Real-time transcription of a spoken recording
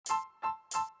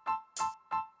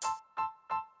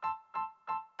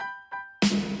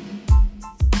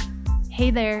Hey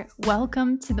there,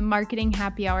 welcome to the Marketing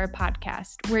Happy Hour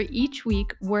podcast, where each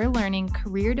week we're learning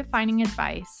career-defining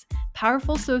advice,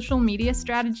 powerful social media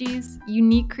strategies,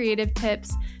 unique creative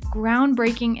tips,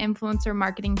 groundbreaking influencer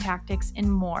marketing tactics,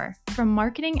 and more from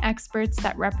marketing experts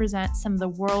that represent some of the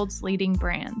world's leading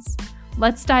brands.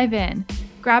 Let's dive in.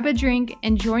 Grab a drink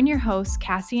and join your hosts,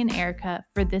 Cassie and Erica,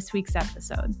 for this week's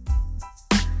episode.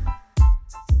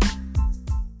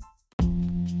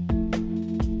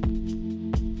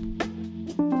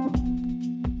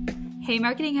 Hey,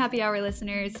 Marketing Happy Hour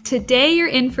listeners. Today you're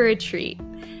in for a treat.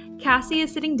 Cassie is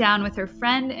sitting down with her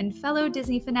friend and fellow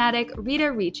Disney fanatic, Rita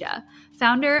Richa,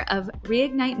 founder of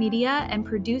Reignite Media and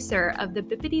producer of the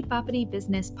Bippity Boppity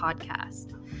Business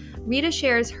podcast. Rita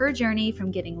shares her journey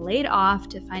from getting laid off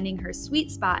to finding her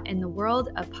sweet spot in the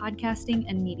world of podcasting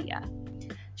and media.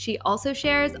 She also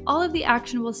shares all of the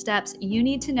actionable steps you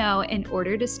need to know in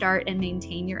order to start and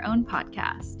maintain your own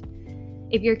podcast.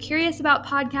 If you're curious about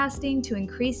podcasting to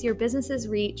increase your business's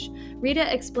reach,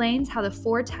 Rita explains how the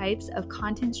 4 types of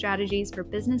content strategies for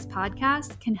business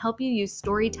podcasts can help you use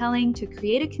storytelling to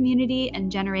create a community and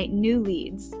generate new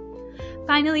leads.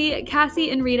 Finally,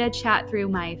 Cassie and Rita chat through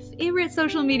my favorite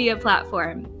social media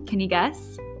platform. Can you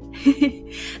guess?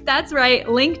 That's right,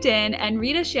 LinkedIn, and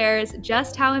Rita shares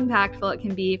just how impactful it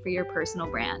can be for your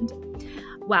personal brand.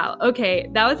 Wow, okay,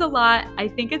 that was a lot. I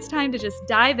think it's time to just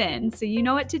dive in, so you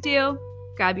know what to do.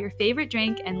 Grab your favorite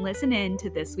drink and listen in to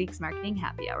this week's Marketing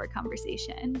Happy Hour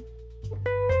conversation.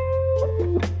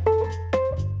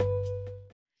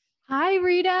 Hi,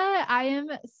 Rita. I am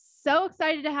so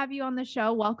excited to have you on the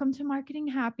show. Welcome to Marketing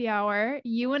Happy Hour.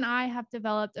 You and I have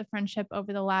developed a friendship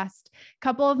over the last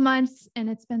couple of months, and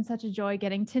it's been such a joy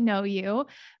getting to know you.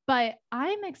 But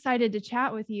I'm excited to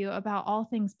chat with you about all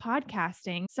things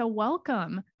podcasting. So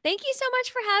welcome. Thank you so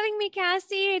much for having me,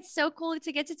 Cassie. It's so cool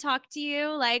to get to talk to you.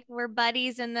 Like we're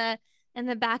buddies in the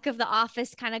back of the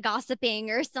office, kind of gossiping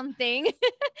or something.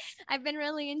 I've been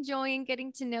really enjoying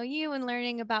getting to know you and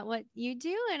learning about what you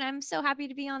do. And I'm so happy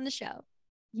to be on the show.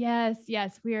 Yes.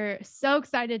 We're so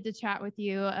excited to chat with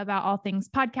you about all things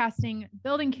podcasting,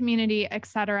 building community,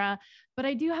 etc. But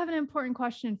I do have an important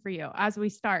question for you as we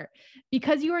start.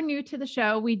 Because you are new to the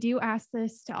show, we do ask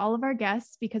this to all of our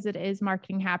guests because it is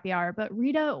Marketing Happy Hour. But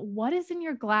Rita, what is in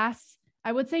your glass?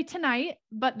 I would say tonight,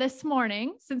 but this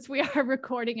morning, since we are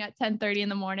recording at 10:30 in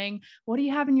the morning, what do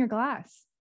you have in your glass?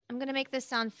 I'm going to make this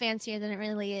sound fancier than it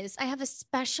really is. I have a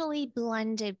specially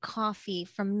blended coffee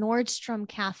from Nordstrom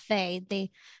Cafe. They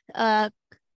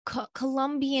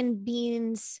Colombian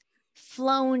beans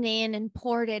flown in and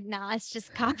ported. Nah, it's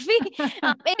just coffee.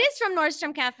 It is from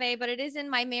Nordstrom Cafe, but it is in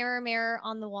my mirror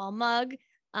on the wall mug.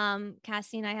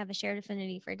 Cassie and I have a shared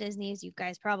affinity for Disney, as you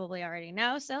guys probably already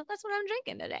know. So that's what I'm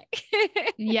drinking today.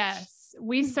 Yes,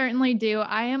 we certainly do.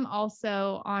 I am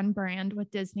also on brand with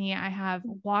Disney. I have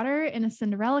water in a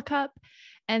Cinderella cup,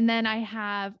 and then I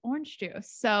have orange juice.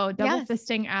 So double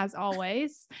fisting as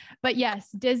always. But yes,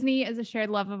 Disney is a shared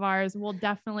love of ours. We'll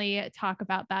definitely talk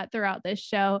about that throughout this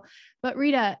show. But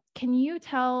Rita, can you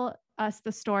tell us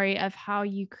the story of how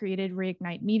you created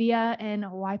Reignite Media and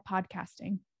why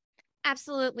podcasting?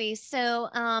 Absolutely. So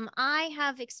I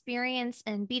have experience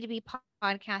in B2B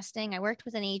podcasting. I worked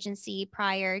with an agency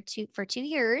for 2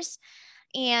 years.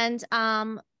 And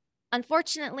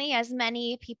unfortunately, as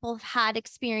many people have had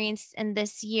experience in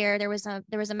this year, there was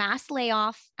a mass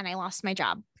layoff and I lost my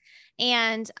job.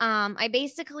 And I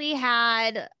basically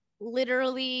had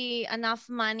literally enough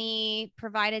money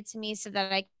provided to me so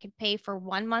that I could pay for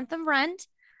 1 month of rent.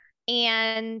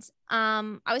 And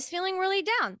I was feeling really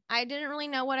down. I didn't really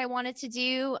know what I wanted to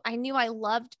do. I knew I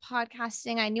loved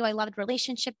podcasting. I knew I loved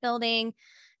relationship building,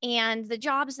 and the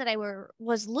jobs that I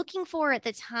was looking for at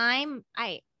the time,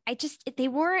 they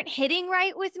weren't hitting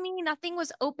right with me. Nothing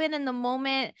was open in the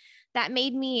moment that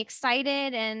made me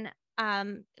excited and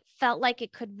felt like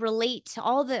it could relate to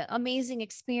all the amazing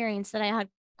experience that I had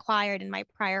acquired in my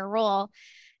prior role.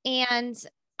 And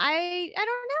I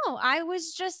don't know. I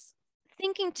was just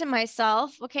thinking to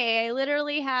myself, okay, I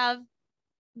literally have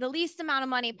the least amount of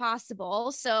money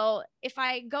possible. So if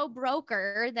I go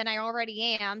broker than I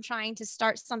already am trying to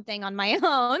start something on my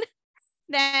own,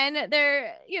 then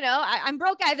I'm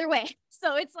broke either way.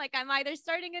 So it's like, I'm either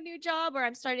starting a new job or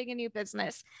I'm starting a new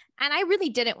business. And I really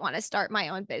didn't want to start my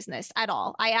own business at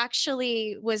all. I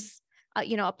actually was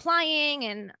applying,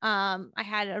 and I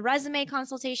had a resume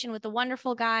consultation with a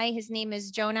wonderful guy. His name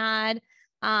is Jonad.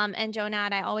 And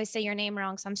Jonad, I always say your name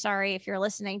wrong, so I'm sorry if you're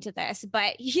listening to this,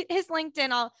 but his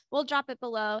LinkedIn, we'll drop it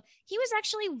below. He was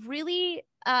actually really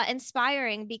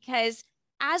inspiring because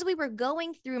as we were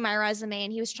going through my resume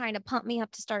and he was trying to pump me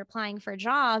up to start applying for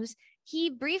jobs, he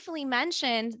briefly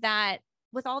mentioned that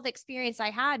with all the experience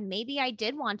I had, maybe I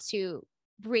did want to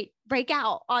break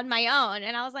out on my own.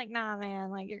 And I was like, nah, man,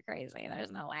 like you're crazy.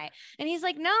 There's no way. And he's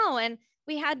like, no. And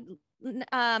we had,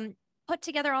 put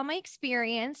together all my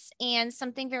experience, and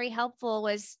something very helpful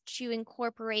was to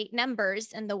incorporate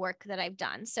numbers in the work that I've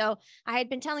done. So I had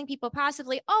been telling people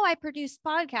passively, oh, I produced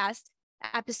podcast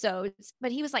episodes,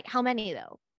 but he was like, how many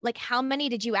though? Like, how many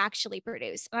did you actually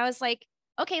produce? And I was like,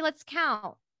 okay, let's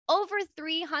count. Over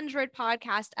 300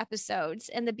 podcast episodes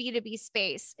in the B2B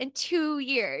space in 2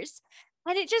 years.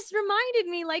 And it just reminded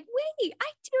me like, wait,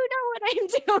 I do know what I'm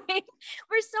doing.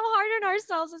 We're so hard on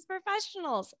ourselves as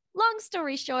professionals. Long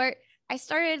story short, I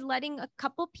started letting a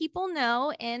couple people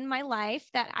know in my life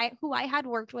who I had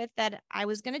worked with, that I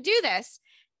was going to do this.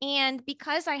 And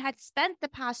because I had spent the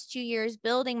past 2 years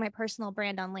building my personal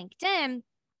brand on LinkedIn,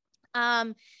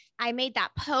 I made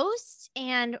that post,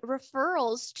 and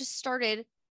referrals just started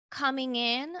coming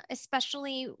in,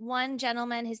 especially one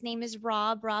gentleman. His name is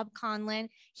Rob Conlon.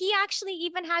 He actually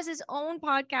even has his own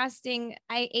podcasting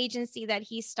agency that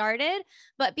he started,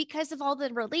 but because of all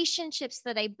the relationships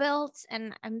that I built,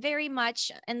 and I'm very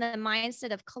much in the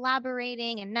mindset of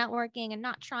collaborating and networking and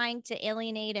not trying to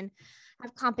alienate and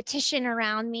have competition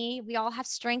around me. We all have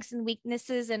strengths and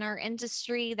weaknesses in our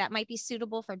industry that might be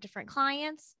suitable for different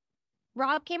clients.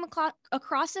 Rob came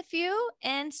across a few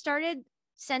and started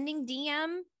sending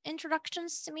DM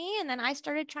introductions to me. And then I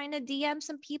started trying to DM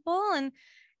some people. And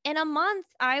in a month,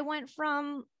 I went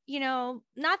from,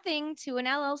 nothing to an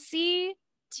LLC,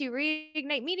 to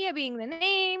Reignite Media being the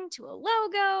name, to a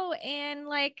logo. And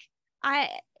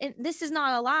this is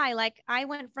not a lie. Like, I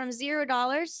went from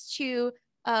 $0 to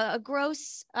a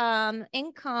gross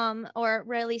income, or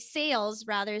really sales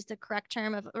rather is the correct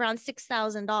term, of around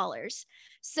 $6,000.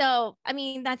 So, I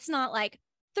mean, that's not like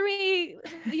 3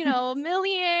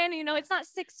 million, it's not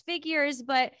 6 figures,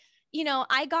 but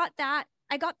I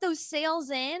got those sales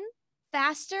in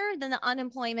faster than the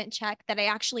unemployment check that I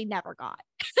actually never got.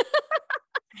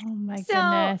 Oh my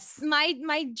goodness.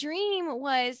 My dream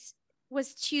was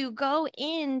to go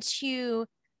into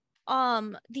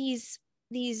these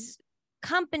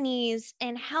companies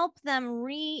and help them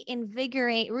reignite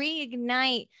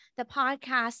the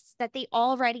podcasts that they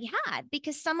already had,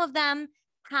 because some of them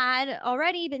had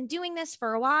already been doing this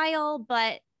for a while,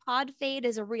 but pod fade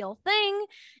is a real thing,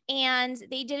 and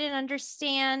they didn't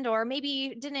understand, or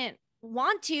maybe didn't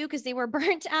want to because they were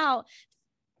burnt out,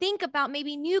 think about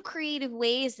maybe new creative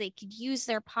ways they could use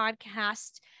their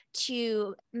podcast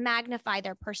to magnify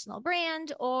their personal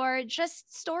brand or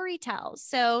just story tell.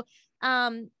 So,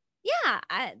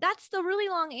 that's the really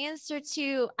long answer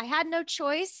to, I had no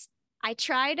choice. I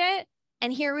tried it,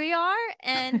 and here we are.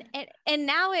 And and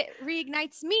now it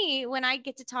reignites me when I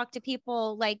get to talk to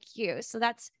people like you. So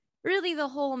that's really the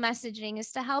whole messaging,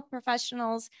 is to help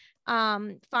professionals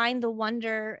find the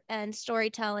wonder and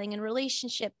storytelling and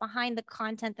relationship behind the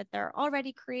content that they're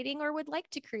already creating or would like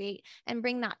to create, and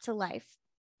bring that to life.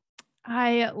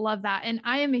 I love that. And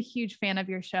I am a huge fan of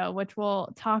your show, which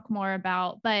we'll talk more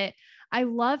about, but I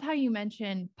love how you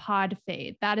mentioned pod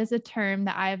fade. That is a term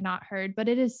that I have not heard, but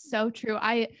it is so true.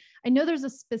 I know there's a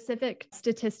specific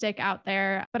statistic out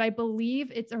there, but I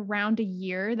believe it's around a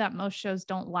year that most shows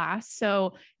don't last.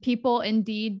 So people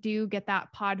indeed do get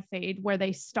that pod fade where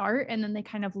they start and then they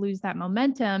kind of lose that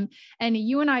momentum. And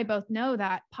you and I both know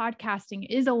that podcasting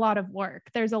is a lot of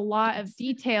work. There's a lot of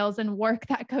details and work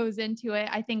that goes into it.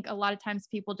 I think a lot of times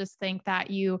people just think that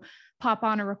you pop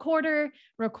on a recorder,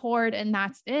 record, and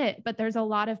that's it. But there's a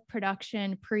lot of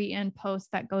production pre and post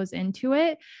that goes into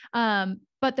it.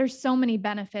 But there's so many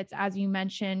benefits, as you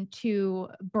mentioned, to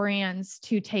brands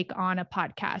to take on a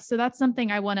podcast. So that's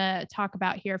something I want to talk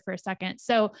about here for a second.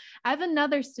 So I have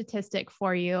another statistic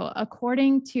for you.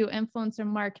 According to Influencer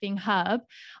Marketing Hub,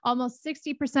 almost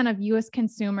 60% of US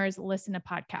consumers listen to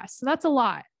podcasts. So that's a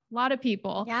lot of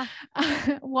people. Yeah.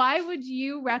 Why would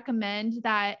you recommend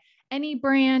that any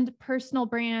brand, personal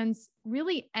brands,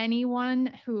 really anyone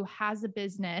who has a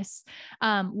business,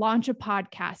 launch a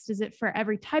podcast? Is it for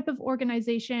every type of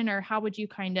organization, or how would you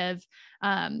kind of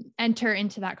enter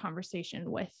into that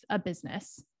conversation with a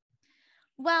business?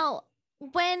 Well,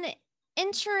 when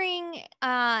entering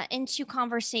into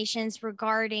conversations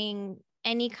regarding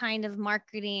any kind of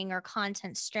marketing or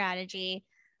content strategy,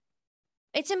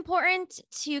 it's important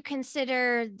to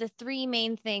consider the 3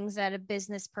 main things that a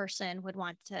business person would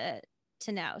want to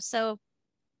know. So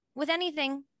with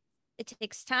anything, it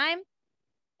takes time,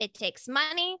 it takes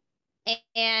money,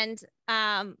 and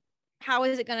how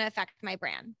is it going to affect my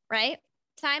brand, right?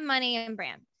 Time, money, and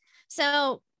brand.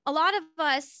 So a lot of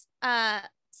us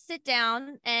sit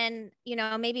down and,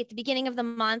 maybe at the beginning of the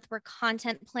month, we're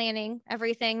content planning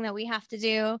everything that we have to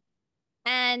do.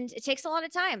 And it takes a lot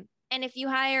of time. And if you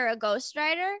hire a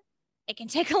ghostwriter, it can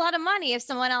take a lot of money if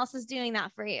someone else is doing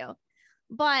that for you.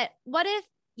 But what if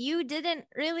you didn't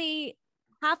really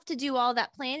have to do all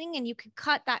that planning and you could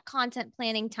cut that content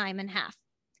planning time in half?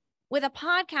 With a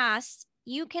podcast,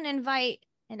 you can invite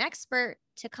an expert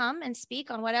to come and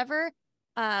speak on whatever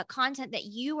content that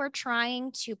you are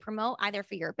trying to promote, either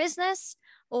for your business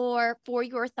or for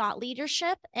your thought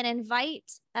leadership, and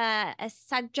invite a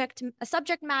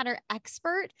subject matter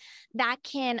expert that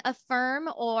can affirm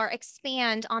or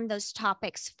expand on those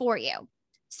topics for you.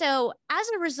 So as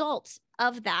a result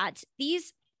of that,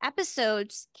 these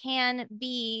episodes can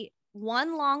be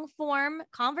one long form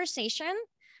conversation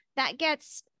that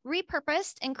gets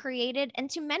repurposed and created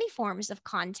into many forms of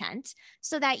content,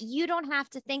 so that you don't have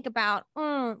to think about,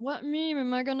 what meme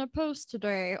am I going to post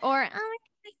today? Or, I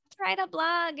write a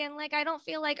blog and I don't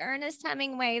feel like Ernest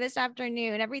Hemingway this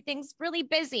afternoon. Everything's really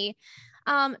busy.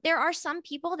 There are some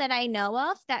people that I know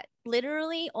of that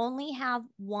literally only have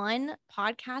one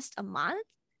podcast a month,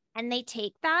 and they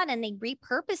take that and they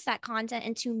repurpose that content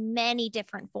into many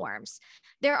different forms.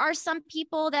 There are some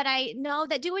people that I know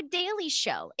that do a daily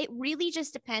show. It really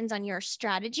just depends on your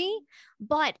strategy,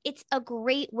 but it's a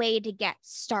great way to get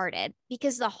started,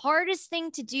 because the hardest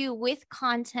thing to do with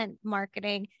content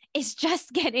marketing is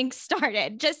just getting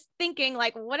started, just thinking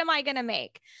what am I going to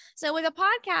make? So with a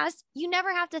podcast, you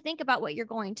never have to think about what you're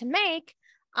going to make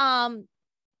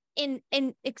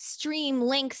in extreme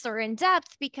lengths or in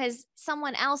depth, because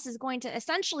someone else is going to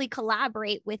essentially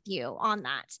collaborate with you on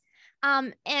that.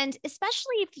 And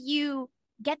especially if you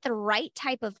get the right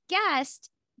type of guest,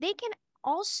 they can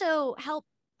also help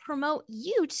promote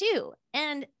you too.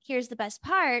 And here's the best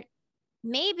part.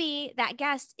 Maybe that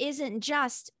guest isn't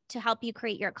just to help you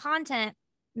create your content.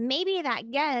 Maybe that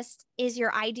guest is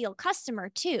your ideal customer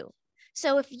too.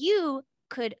 So if you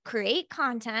could create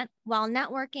content while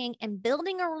networking and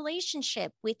building a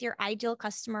relationship with your ideal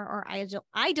customer or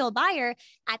ideal buyer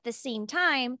at the same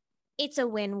time, it's a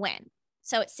win-win.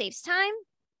 So it saves time,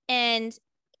 and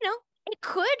it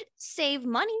could save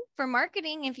money for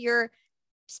marketing if you're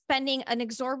spending an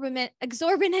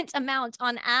exorbitant amount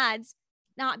on ads,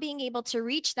 not being able to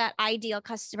reach that ideal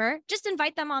customer. Just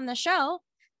invite them on the show.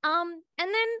 And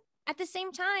then at the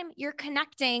same time, you're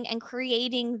connecting and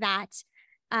creating that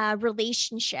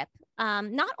relationship,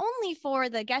 not only for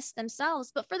the guests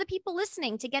themselves, but for the people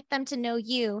listening, to get them to know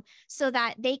you so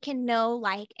that they can know,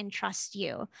 like, and trust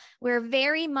you. We're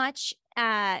very much,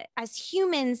 as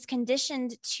humans,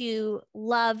 conditioned to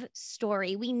love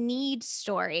story. We need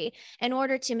story in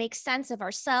order to make sense of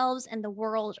ourselves and the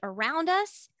world around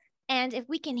us. And if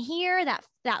we can hear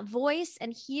that voice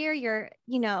and hear your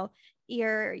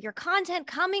content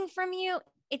coming from you,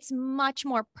 it's much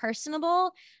more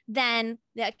personable than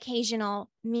the occasional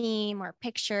meme or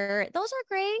picture. Those are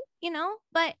great,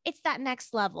 but it's that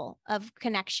next level of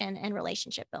connection and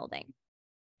relationship building.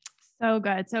 So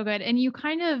good. So good. And you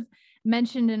kind of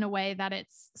mentioned in a way that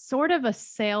it's sort of a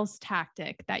sales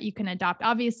tactic that you can adopt.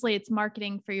 Obviously, it's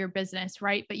marketing for your business,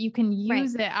 right? But you can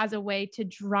use it as a way to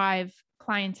drive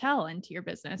clientele into your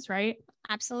business, right?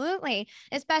 Absolutely.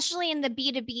 Especially in the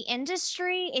B2B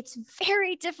industry, it's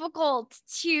very difficult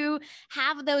to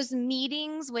have those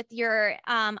meetings with your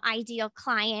ideal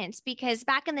clients, because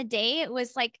back in the day, it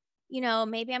was like,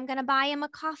 maybe I'm going to buy him a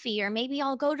coffee, or maybe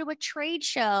I'll go to a trade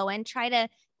show and try to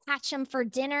catch him for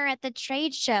dinner at the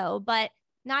trade show. But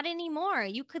not anymore.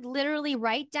 You could literally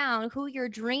write down who your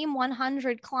dream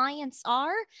 100 clients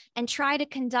are and try to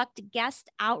conduct guest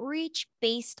outreach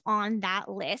based on that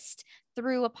list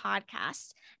through a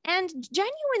podcast, and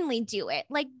genuinely do it.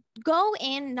 Go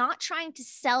in not trying to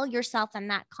sell yourself in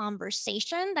that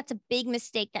conversation. That's a big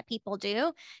mistake that people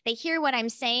do. They hear what I'm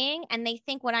saying and they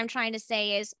think what I'm trying to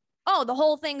say is, oh, the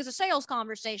whole thing is a sales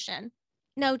conversation.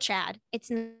 No, Chad, it's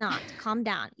not. Calm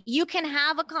down. You can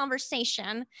have a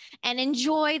conversation and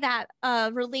enjoy that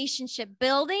relationship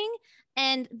building,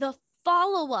 and the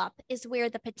follow-up is where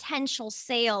the potential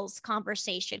sales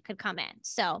conversation could come in.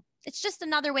 So it's just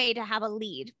another way to have a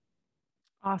lead.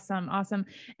 Awesome. Awesome.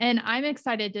 And I'm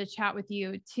excited to chat with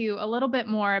you too, a little bit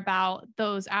more about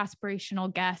those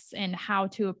aspirational guests and how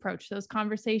to approach those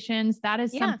conversations. That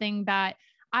is something that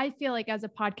I feel like as a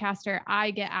podcaster, I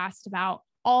get asked about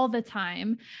all the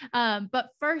time. But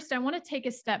first, I want to take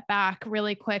a step back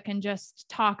really quick and just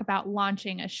talk about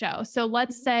launching a show. So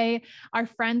let's say our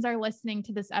friends are listening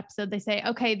to this episode. They say,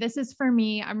 okay, this is for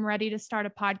me. I'm ready to start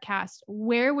a podcast.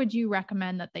 Where would you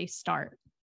recommend that they start?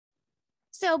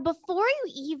 So before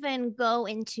you even go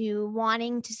into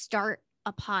wanting to start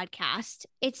a podcast,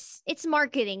 it's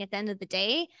marketing at the end of the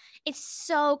day. It's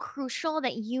so crucial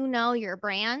that you know your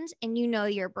brand and you know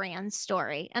your brand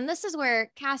story. And this is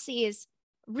where Cassie is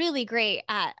really great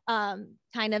at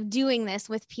kind of doing this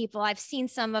with people. I've seen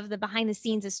some of the behind the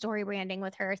scenes of story branding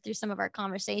with her through some of our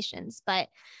conversations, but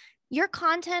your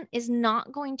content is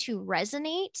not going to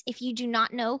resonate if you do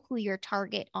not know who your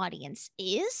target audience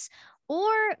is, or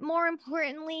more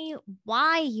importantly,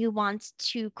 why you want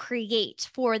to create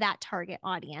for that target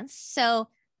audience. So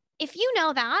if you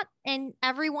know that and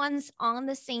everyone's on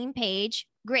the same page,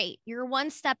 great. You're one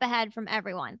step ahead from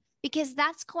everyone, because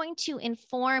that's going to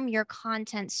inform your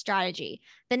content strategy.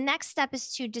 The next step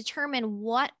is to determine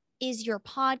what is your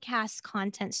podcast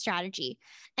content strategy.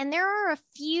 And there are a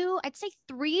few, I'd say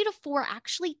 3 to 4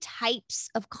 actually types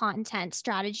of content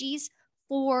strategies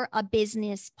for a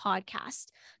business podcast.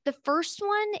 The first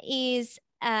one is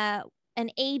an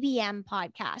ABM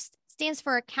podcast. Stands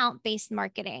for account-based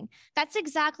marketing. That's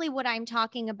exactly what I'm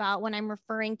talking about when I'm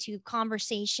referring to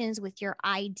conversations with your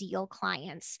ideal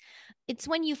clients. It's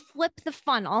when you flip the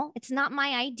funnel. It's not my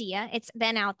idea. It's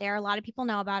been out there. A lot of people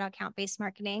know about account-based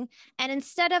marketing. And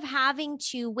instead of having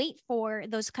to wait for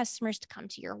those customers to come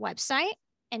to your website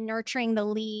and nurturing the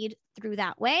lead through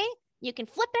that way, you can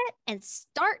flip it and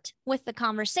start with the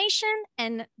conversation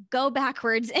and go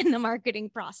backwards in the marketing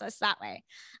process that way.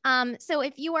 So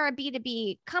if you are a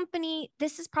B2B company,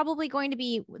 this is probably going to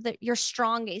be your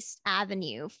strongest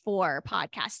avenue for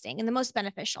podcasting and the most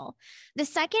beneficial. The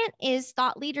second is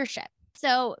thought leadership.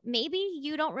 So maybe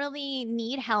you don't really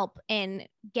need help in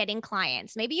getting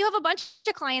clients. Maybe you have a bunch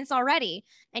of clients already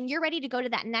and you're ready to go to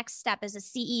that next step as a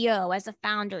CEO, as a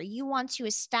founder. You want to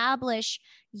establish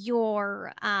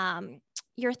your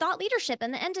thought leadership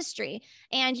in the industry,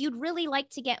 and you'd really like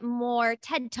to get more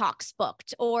TED Talks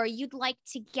booked, or you'd like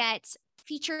to get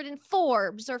featured in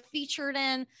Forbes or featured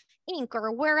in Inc.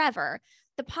 or wherever.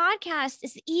 The podcast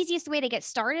is the easiest way to get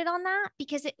started on that,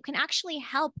 because it can actually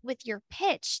help with your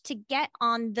pitch to get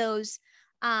on those,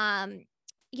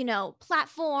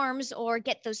 platforms or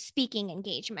get those speaking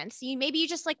engagements. Maybe you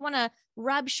just like want to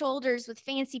rub shoulders with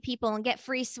fancy people and get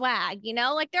free swag,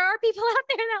 like there are people out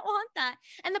there that want that.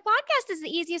 And the podcast is the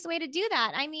easiest way to do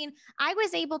that. I mean, I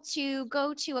was able to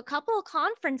go to a couple of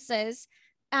conferences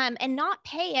and not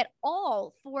pay at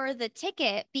all for the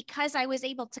ticket, because I was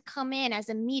able to come in as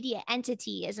a media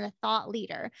entity, as a thought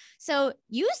leader. So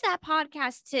use that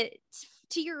podcast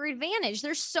to your advantage.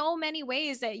 There's so many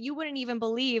ways that you wouldn't even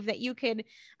believe that you could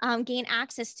gain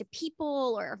access to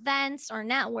people or events or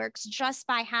networks just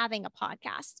by having a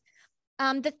podcast.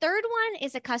 The third one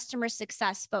is a customer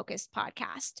success focused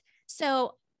podcast.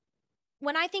 So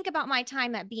when I think about my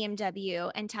time at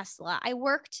BMW and Tesla, I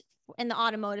worked in the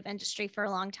automotive industry for a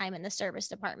long time in the service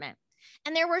department.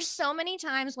 And there were so many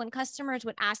times when customers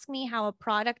would ask me how a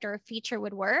product or a feature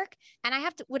would work. And I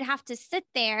would have to sit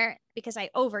there, because I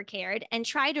overcared, and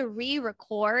try to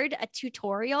re-record a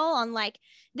tutorial on like,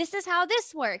 this is how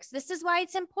this works. This is why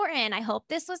it's important. I hope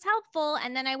this was helpful.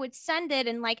 And then I would send it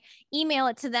and like email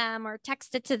it to them or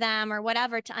text it to them or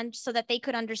whatever so that they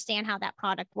could understand how that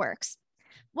product works.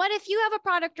 What if you have a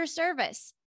product or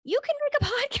service? You can make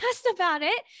a podcast about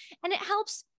it, and it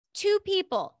helps 2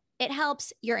 people. It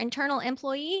helps your internal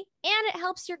employee and it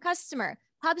helps your customer.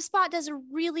 HubSpot does a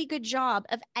really good job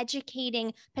of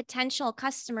educating potential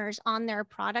customers on their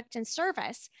product and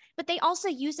service, but they also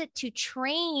use it to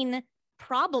train,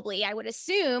 probably, I would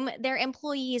assume, their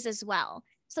employees as well.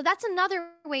 So that's another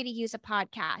way to use a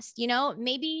podcast.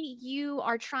 Maybe you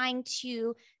are trying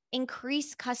to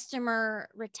increase customer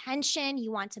retention.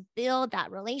 You want to build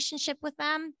that relationship with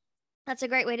them. That's a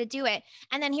great way to do it.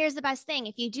 And then here's the best thing.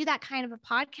 If you do that kind of a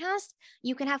podcast,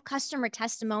 you can have customer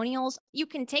testimonials. You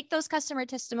can take those customer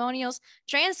testimonials,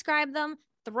 transcribe them,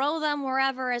 throw them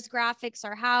wherever as graphics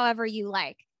or however you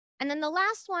like. And then the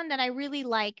last one that I really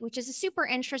like, which is a super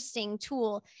interesting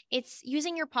tool, it's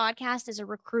using your podcast as a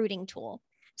recruiting tool.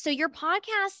 So your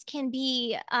podcast can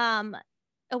be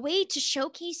a way to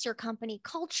showcase your company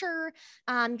culture,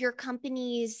 your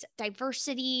company's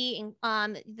diversity,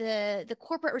 and the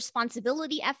corporate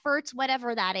responsibility efforts,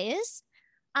 whatever that is.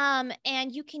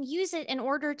 And you can use it in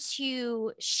order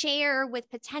to share with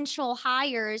potential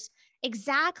hires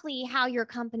exactly how your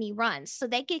company runs, so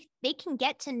they can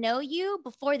get to know you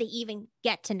before they even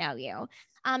get to know you.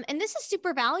 And this is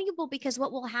super valuable, because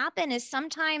what will happen is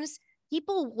sometimes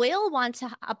people will want to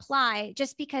apply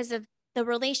just because of the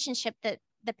relationship, that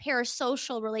the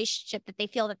parasocial relationship that they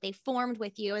feel that they formed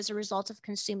with you as a result of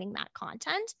consuming that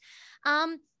content.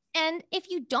 And if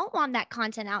you don't want that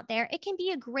content out there, it can be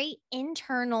a great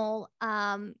internal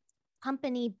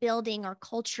company building or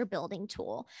culture building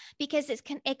tool, because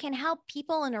it can help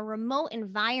people in a remote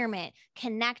environment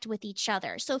connect with each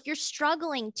other. So if you're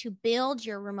struggling to build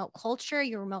your remote culture,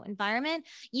 your remote environment,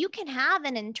 you can have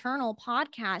an internal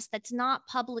podcast that's not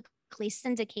publicly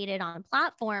syndicated on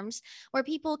platforms where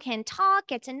people can talk,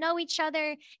 get to know each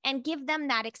other, and give them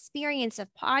that experience of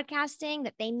podcasting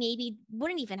that they maybe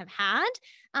wouldn't even have had,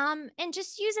 and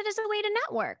just use it as a way to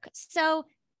network. So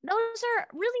those are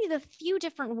really the few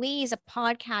different ways a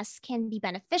podcast can be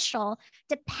beneficial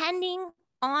depending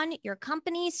on your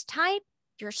company's type,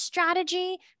 your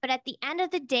strategy. But at the end of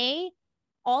the day,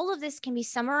 all of this can be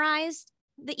summarized.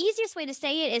 The easiest way to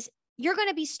say it is you're going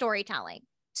to be storytelling.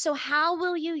 So how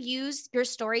will you use your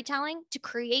storytelling to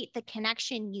create the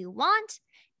connection you want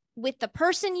with the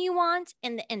person you want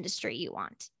in the industry you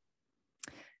want?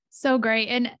 So great.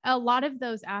 And a lot of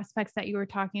those aspects that you were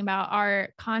talking about are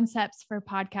concepts for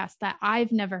podcasts that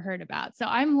I've never heard about. So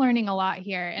I'm learning a lot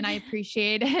here and I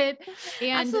appreciate it.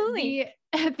 And Absolutely.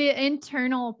 the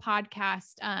internal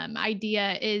podcast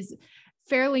idea is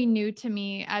fairly new to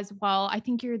me as well. I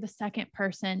think you're the second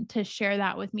person to share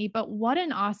that with me, but what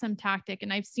an awesome tactic.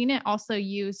 And I've seen it also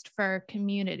used for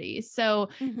communities. So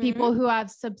people who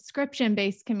have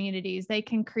subscription-based communities, they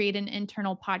can create an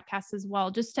internal podcast as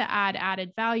well, just to add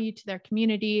added value to their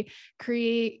community,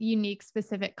 create unique,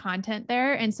 specific content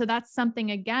there. And so that's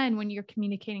something, again, when you're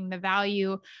communicating the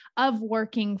value of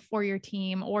working for your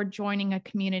team or joining a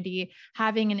community,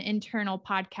 having an internal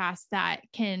podcast that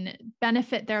can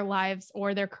benefit their lives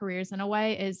or their careers in a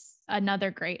way is another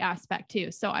great aspect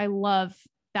too. So I love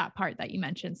that part that you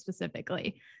mentioned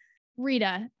specifically.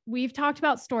 Rita, we've talked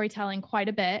about storytelling quite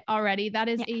a bit already. That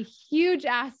is a huge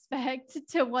aspect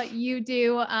to what you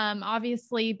do.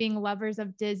 Obviously, being lovers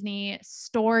of Disney,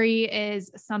 story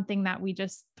is something that we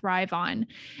just thrive on.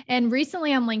 And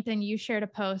recently on LinkedIn, you shared a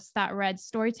post that read,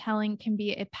 storytelling can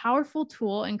be a powerful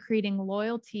tool in creating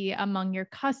loyalty among your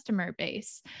customer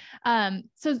base.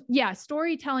 So yeah,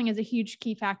 storytelling is a huge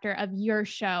key factor of your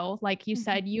show. Like you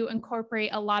said, you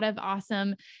incorporate a lot of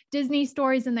awesome Disney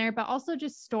stories in there, but also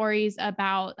just stories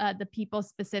about the people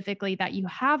specifically that you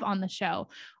have on the show.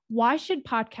 Why should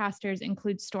podcasters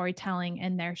include storytelling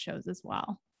in their shows as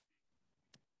well?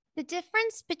 The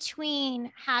difference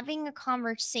between having a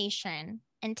conversation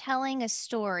and telling a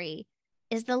story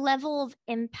is the level of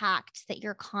impact that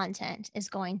your content is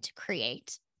going to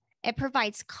create. It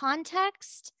provides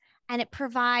context and it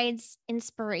provides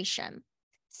inspiration.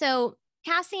 So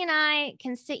Cassie and I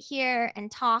can sit here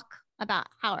and talk about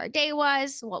how our day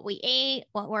was, what we ate,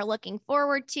 what we're looking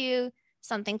forward to,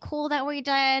 something cool that we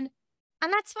did, and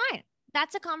that's fine.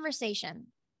 That's a conversation.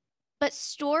 But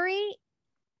story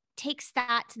takes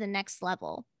that to the next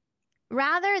level.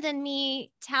 Rather than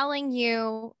me telling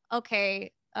you,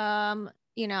 okay, I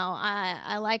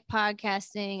like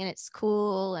podcasting and it's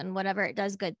cool and whatever, it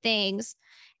does good things.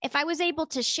 If I was able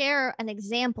to share an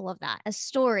example of that, a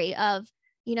story of,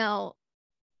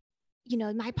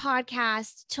 my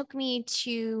podcast took me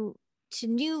to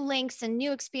new links and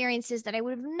new experiences that I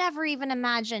would have never even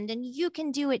imagined. And you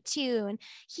can do it too. And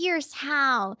here's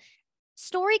how.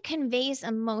 Story conveys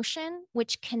emotion,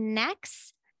 which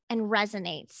connects and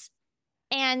resonates.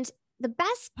 And the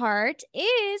best part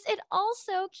is it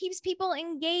also keeps people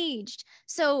engaged.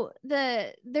 So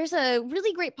there's a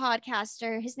really great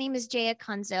podcaster. His name is Jay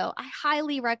Akunzo. I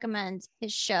highly recommend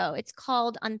his show. It's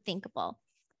called Unthinkable.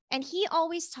 And he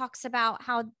always talks about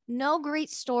how no great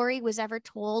story was ever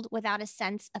told without a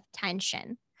sense of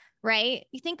tension, right?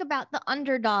 You think about the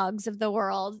underdogs of the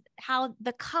world, how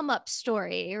the come up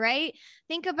story, right?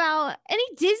 Think about any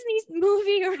Disney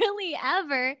movie really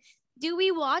ever. Do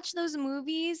we watch those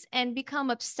movies and become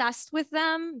obsessed with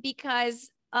them because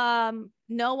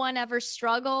no one ever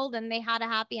struggled and they had a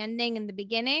happy ending in the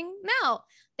beginning? No,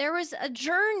 there was a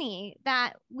journey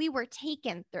that we were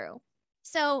taken through.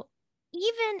 So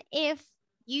even if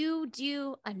you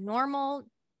do a normal,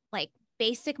 like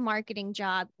basic marketing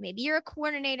job, maybe you're a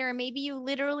coordinator, maybe you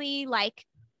literally like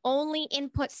only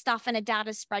input stuff in a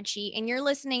data spreadsheet and you're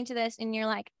listening to this and you're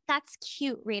like, that's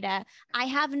cute, Rita. I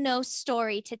have no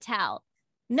story to tell.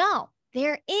 No,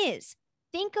 there is.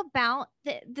 Think about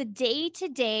the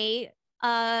day-to-day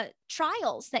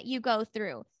trials that you go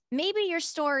through. Maybe your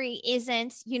story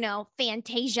isn't,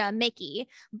 Fantasia Mickey,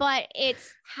 but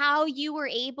it's how you were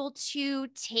able to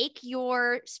take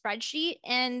your spreadsheet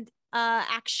and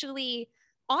actually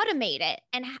automate it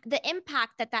and the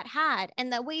impact that had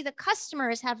and the way the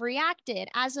customers have reacted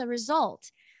as a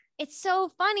result. It's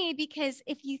so funny because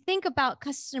if you think about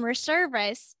customer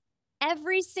service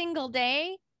every single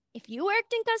day, if you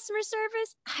worked in customer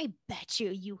service, I bet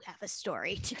you have a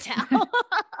story to tell.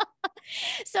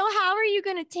 So how are you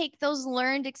going to take those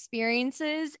learned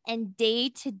experiences and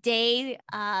day-to-day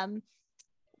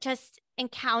just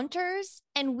encounters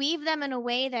and weave them in a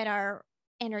way that are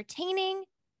entertaining,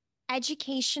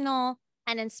 educational,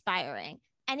 and inspiring?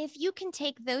 And if you can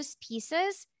take those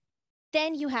pieces,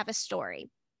 then you have a story.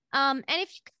 And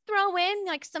if you can throw in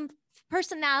like some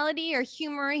personality or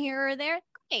humor here or there,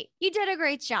 great, you did a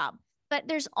great job. But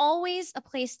there's always a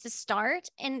place to start.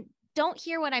 And don't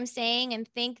hear what I'm saying and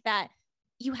think that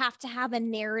you have to have a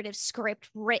narrative script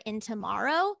written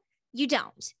tomorrow. You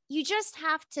don't. You just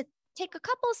have to take a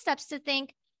couple of steps to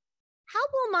think, how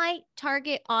will my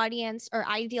target audience or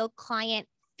ideal client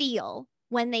feel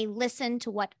when they listen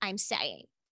to what I'm saying?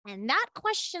 And that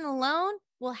question alone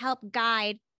will help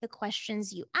guide the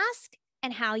questions you ask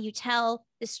and how you tell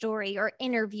the story or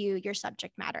interview your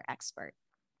subject matter expert.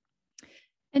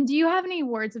 And do you have any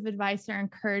words of advice or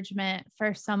encouragement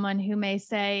for someone who may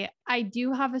say, I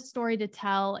do have a story to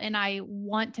tell and I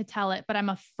want to tell it, but I'm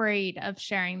afraid of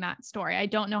sharing that story. I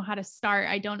don't know how to start.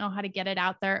 I don't know how to get it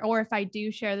out there. Or if I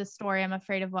do share the story, I'm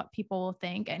afraid of what people will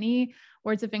think. Any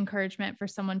words of encouragement for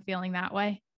someone feeling that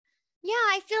way? Yeah,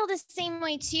 I feel the same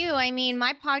way too. I mean,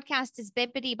 my podcast is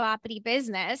Bippity Boppity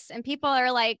Business, and people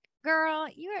are like, girl,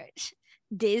 you're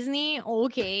Disney.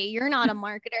 Okay, you're not a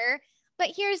marketer. But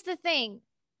here's the thing.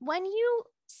 When you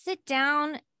sit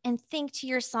down and think to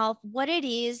yourself what it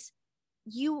is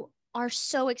you are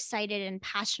so excited and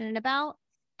passionate about,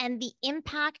 and the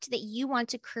impact that you want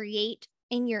to create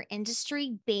in your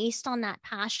industry based on that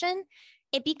passion,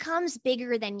 it becomes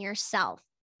bigger than yourself.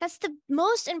 That's the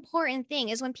most important thing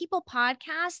is when people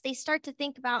podcast, they start to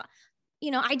think about,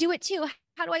 I do it too.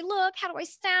 How do I look? How do I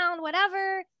sound?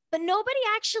 Whatever. But nobody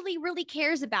actually really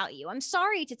cares about you. I'm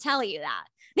sorry to tell you that.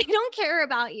 They don't care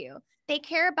about you. They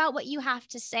care about what you have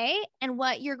to say and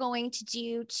what you're going to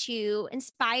do to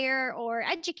inspire or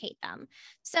educate them.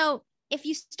 So if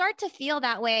you start to feel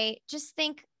that way, just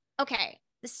think, okay,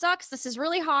 this sucks. This is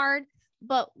really hard,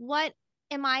 but what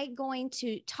am I going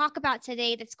to talk about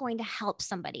today that's going to help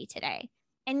somebody today?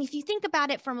 And if you think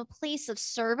about it from a place of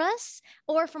service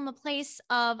or from a place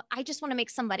of, I just want to make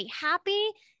somebody happy,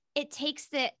 it takes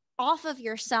it off of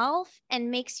yourself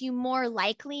and makes you more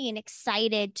likely and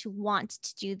excited to want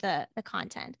to do the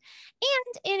content.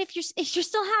 And if you're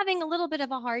still having a little bit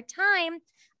of a hard time,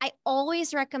 I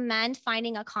always recommend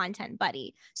finding a content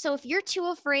buddy. So if you're too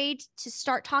afraid to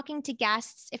start talking to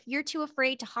guests, if you're too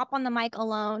afraid to hop on the mic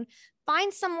alone,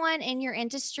 find someone in your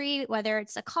industry, whether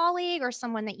it's a colleague or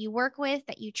someone that you work with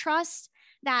that you trust,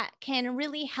 that can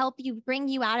really help you bring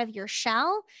you out of your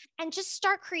shell and just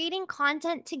start creating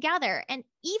content together. And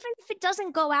even if it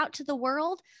doesn't go out to the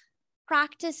world,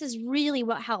 practice is really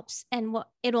what helps and what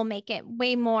it'll make it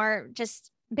way more just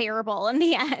bearable in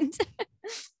the end.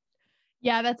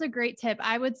 Yeah, that's a great tip.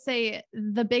 I would say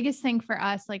the biggest thing for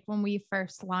us, like when we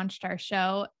first launched our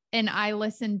show, and I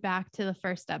listened back to the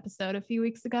first episode a few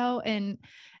weeks ago, and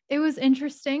it was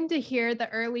interesting to hear the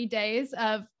early days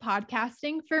of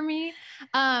podcasting for me.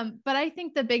 But I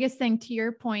think the biggest thing, to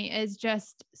your point, is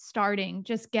just starting,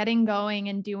 just getting going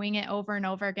and doing it over and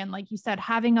over again. Like you said,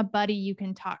 having a buddy you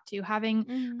can talk to,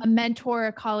 having a mentor,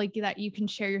 a colleague that you can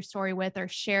share your story with or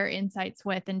share insights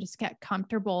with, and just get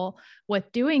comfortable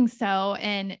with doing so.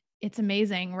 And it's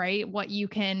amazing, right? What you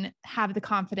can have the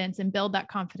confidence and build that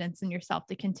confidence in yourself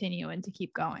to continue and to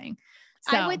keep going.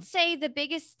 So I would say the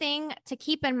biggest thing to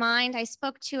keep in mind, I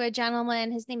spoke to a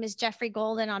gentleman, his name is Jeffrey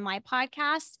Golden, on my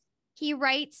podcast. He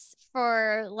writes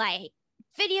for like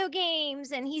video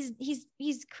games and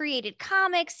he's created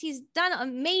comics. He's done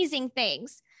amazing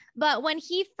things. But when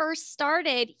he first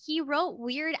started, he wrote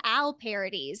Weird Al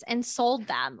parodies and sold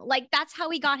them. Like that's how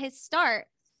he got his start.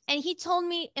 And he told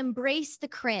me, embrace the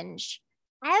cringe.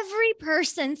 Every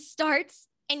person starts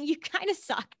and you kind of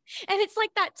suck. And it's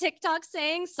like that TikTok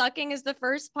saying, sucking is the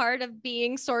first part of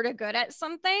being sort of good at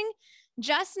something.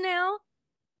 Just know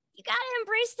you got to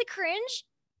embrace the cringe,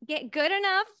 get good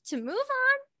enough to move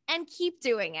on and keep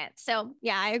doing it. So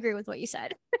yeah, I agree with what you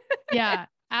said. Yeah,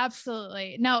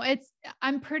 absolutely. No,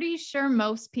 I'm pretty sure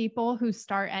most people who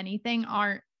start anything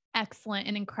aren't excellent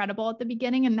and incredible at the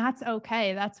beginning. And that's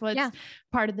okay. That's what's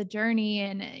part of the journey,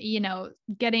 and,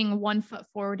 getting one foot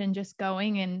forward and just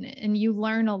going, and you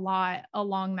learn a lot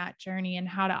along that journey and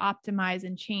how to optimize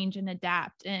and change and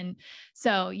adapt. And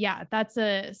so, yeah, that's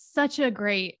such a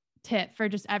great tip for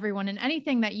just everyone and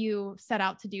anything that you set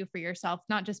out to do for yourself,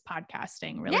 not just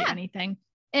podcasting, really anything.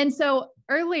 And so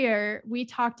earlier we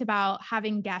talked about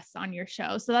having guests on your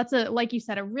show. So that's like you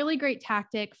said, a really great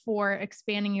tactic for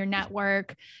expanding your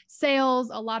network, sales,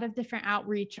 a lot of different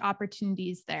outreach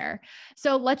opportunities there.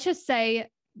 So let's just say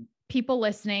people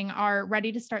listening are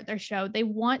ready to start their show, they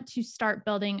want to start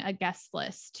building a guest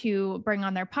list to bring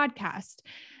on their podcast.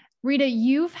 Rita,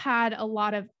 you've had a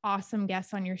lot of awesome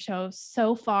guests on your show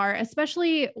so far,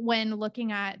 especially when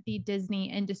looking at the Disney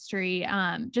industry,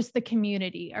 just the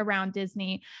community around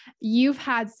Disney. You've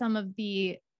had some of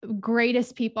the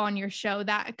greatest people on your show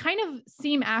that kind of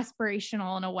seem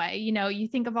aspirational in a way. You know, you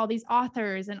think of all these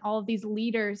authors and all of these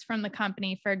leaders from the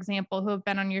company, for example, who have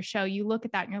been on your show. You look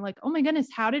at that and you're like, oh my goodness,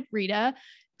 how did Rita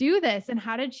do this? And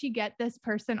how did she get this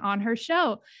person on her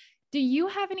show? Do you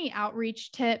have any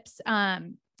outreach tips,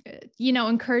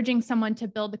 encouraging someone to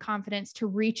build the confidence to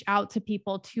reach out to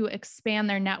people, to expand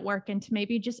their network, and to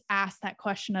maybe just ask that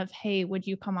question of, hey, would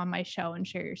you come on my show and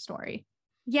share your story?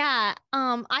 Yeah.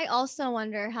 I also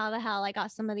wonder how the hell I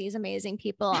got some of these amazing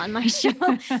people on my show.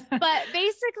 But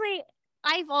basically,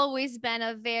 I've always been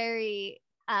a very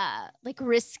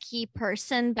risky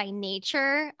person by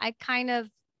nature. I'm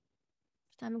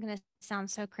going to sound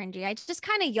so cringy. I just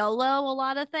kind of YOLO a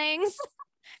lot of things.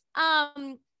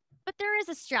 But there is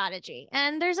a strategy,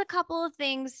 and there's a couple of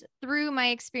things through my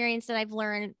experience that I've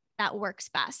learned that works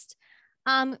best.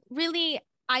 Really,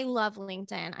 I love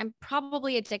LinkedIn. I'm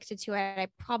probably addicted to it. I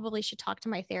probably should talk to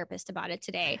my therapist about it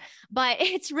today, but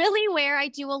it's really where I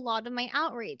do a lot of my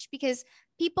outreach, because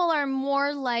people are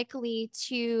more likely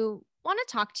to want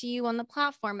to talk to you on the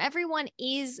platform. Everyone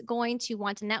is going to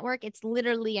want to network. It's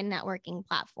literally a networking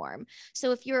platform.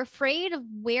 So if you're afraid of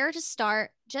where to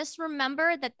start, just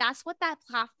remember that that's what that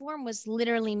platform was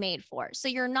literally made for. So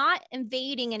you're not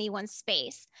invading anyone's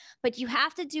space, but you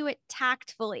have to do it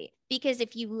tactfully, because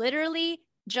if you literally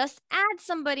just add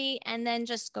somebody and then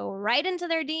just go right into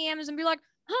their DMs and be like,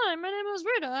 hi, my name is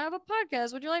Rita. I have a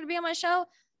podcast. Would you like to be on my show?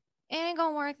 It ain't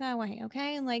gonna work that way.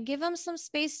 Okay. And like, give them some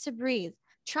space to breathe.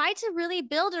 Try to really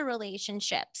build a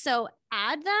relationship. So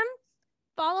add them,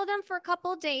 follow them for a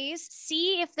couple of days,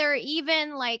 see if they're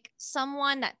even like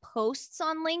someone that posts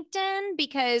on LinkedIn,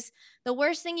 because the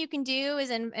worst thing you can do is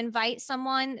invite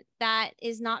someone that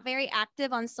is not very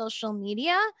active on social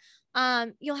media.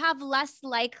 You'll have less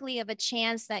likely of a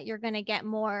chance that you're going to get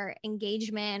more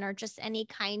engagement or just any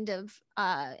kind of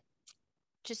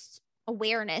just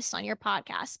awareness on your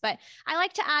podcast. But I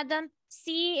like to add them,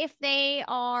 see if they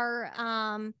are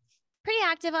pretty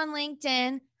active on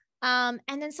LinkedIn.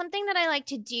 And then something that I like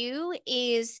to do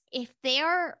is if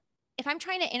I'm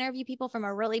trying to interview people from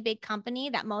a really big company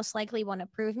that most likely won't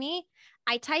approve me,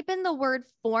 I type in the word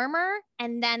former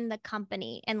and then the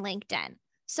company in LinkedIn.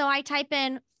 So I type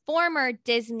in former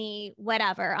Disney,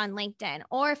 whatever on LinkedIn.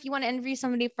 Or if you want to interview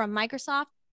somebody from Microsoft,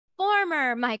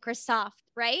 former Microsoft,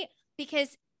 right?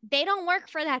 Because they don't work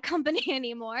for that company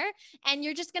anymore. And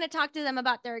you're just going to talk to them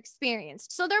about their experience.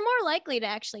 So they're more likely to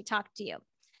actually talk to you.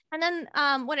 And then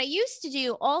what I used to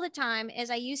do all the time is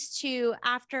I used to,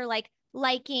 after like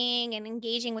liking and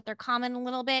engaging with their comment a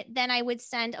little bit, then I would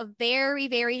send a very,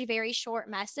 very, very short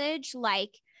message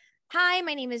like, hi,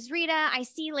 my name is Rita. I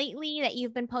see lately that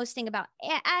you've been posting about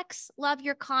X. Love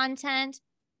your content.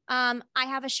 I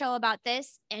have a show about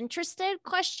this. Interested? ?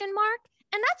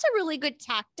 And that's a really good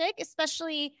tactic,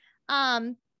 especially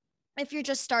if you're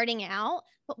just starting out.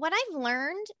 But what I've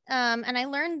learned, and I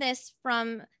learned this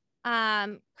from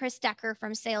Chris Decker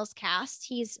from Salescast.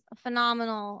 He's a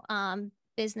phenomenal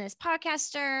business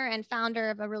podcaster and founder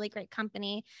of a really great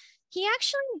company. He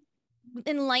actually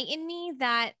enlightened me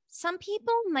that some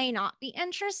people may not be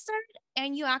interested,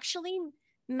 and you actually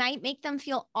might make them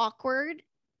feel awkward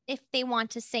if they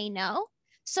want to say no.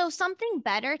 So something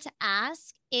better to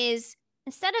ask is,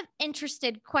 instead of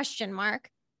interested ?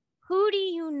 Who do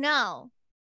you know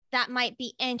that might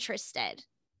be interested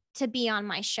to be on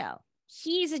my show?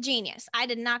 He's a genius. I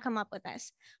did not come up with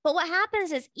this. But what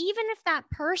happens is, even if that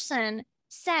person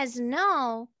says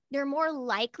no, they're more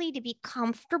likely to be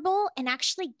comfortable and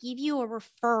actually give you a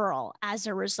referral as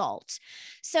a result.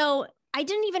 So I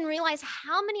didn't even realize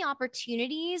how many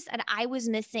opportunities that I was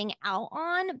missing out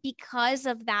on because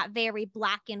of that very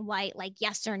black and white, like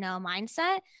yes or no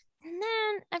mindset. And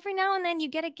then every now and then you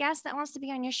get a guest that wants to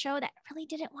be on your show that really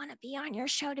didn't want to be on your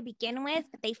show to begin with,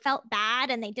 but they felt bad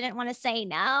and they didn't want to say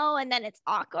no. And then it's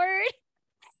awkward.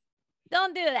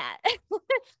 Don't do that.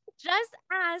 Just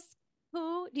ask,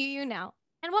 who do you know?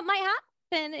 And what might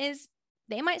happen is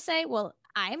they might say, well,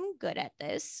 I'm good at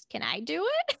this. Can I do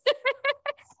it?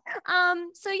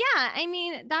 So yeah, I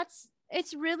mean,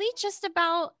 it's really just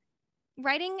about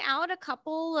writing out a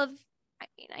couple of,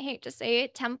 I hate to say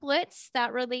it, templates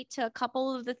that relate to a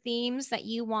couple of the themes that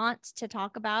you want to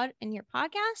talk about in your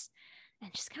podcast,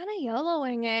 and just kind of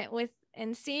YOLOing it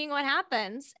and seeing what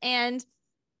happens. And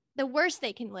the worst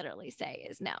they can literally say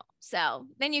is no. So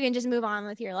then you can just move on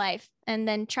with your life and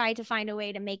then try to find a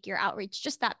way to make your outreach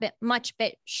just that much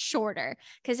bit shorter.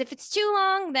 Because if it's too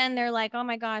long, then they're like, oh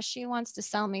my gosh, she wants to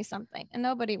sell me something. And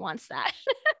nobody wants that.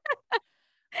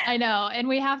 I know. And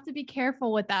we have to be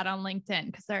careful with that on LinkedIn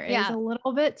because there is Yeah. a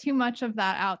little bit too much of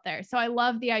that out there. So I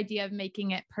love the idea of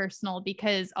making it personal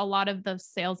because a lot of those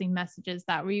salesy messages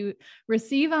that we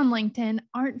receive on LinkedIn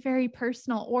aren't very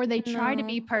personal, or they try to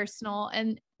be No. personal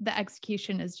and the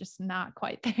execution is just not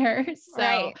quite there.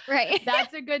 So Right.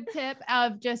 that's a good tip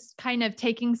of just kind of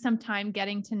taking some time,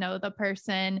 getting to know the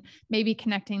person, maybe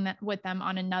connecting with them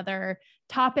on another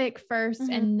topic first,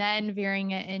 Mhm. and then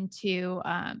veering it into,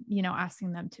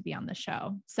 asking them to be on the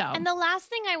show. So, And the last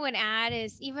thing I would add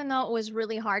is, even though it was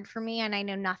really hard for me and I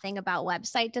know nothing about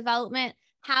website development,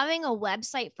 having a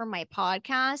website for my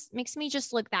podcast makes me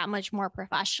just look that much more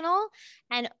professional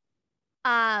and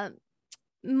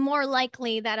more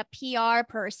likely that a PR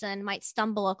person might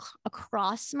stumble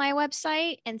across my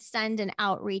website and send an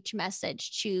outreach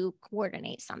message to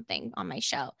coordinate something on my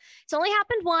show. It's only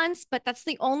happened once, but that's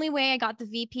the only way I got the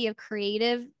VP of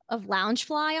creative of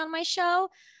Loungefly on my show.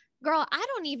 Girl, I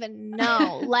don't even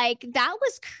know. Like, that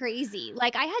was crazy.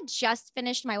 Like, I had just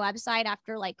finished my website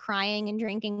after like crying and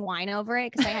drinking wine over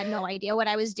it because I had no idea what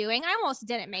I was doing. I almost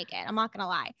didn't make it. I'm not going to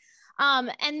lie.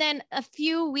 And then a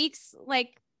few weeks,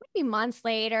 like maybe months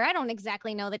later, I don't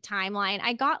exactly know the timeline,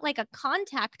 I got like a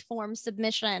contact form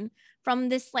submission from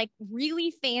this like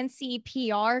really fancy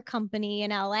PR company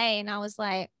in LA. And I was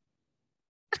like,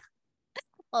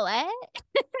 what?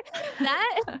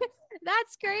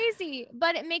 That's crazy,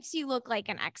 but it makes you look like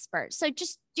an expert. So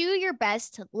just do your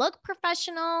best to look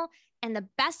professional and the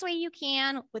best way you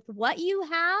can with what you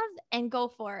have and go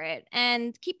for it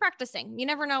and keep practicing. You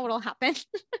never know what'll happen.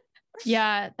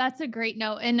 yeah, that's a great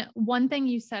note. And one thing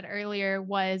you said earlier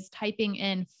was typing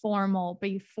in formal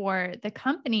before the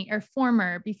company, or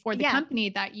former before the company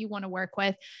that you want to work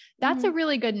with. That's a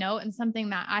really good note and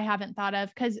something that I haven't thought of,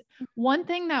 because one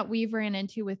thing that we've ran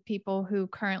into with people who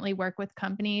currently work with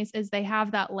companies is they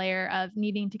have that layer of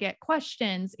needing to get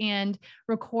questions and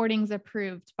recordings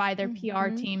approved by their PR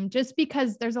team, just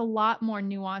because there's a lot more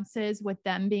nuances with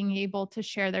them being able to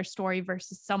share their story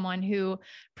versus someone who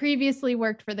previously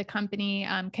worked for the company,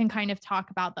 can kind of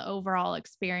talk about the overall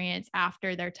experience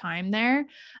after their time there.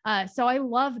 So I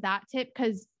love that tip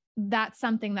because that's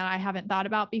something that I haven't thought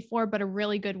about before, but a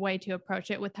really good way to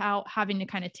approach it without having to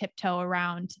kind of tiptoe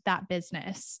around that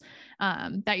business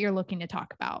that you're looking to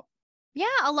talk about. Yeah,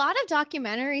 a lot of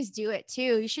documentaries do it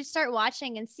too. You should start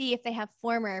watching and see if they have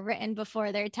former written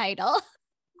before their title.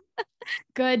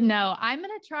 Good. No, I'm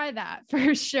going to try that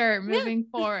for sure moving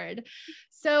forward.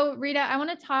 So Rita, I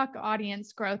want to talk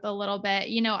audience growth a little bit.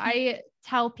 I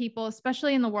tell people,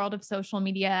 especially in the world of social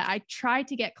media, I try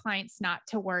to get clients not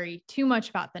to worry too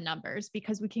much about the numbers,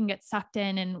 because we can get sucked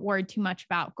in and worried too much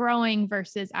about growing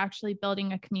versus actually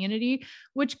building a community,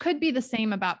 which could be the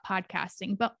same about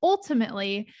podcasting. But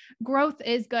ultimately, growth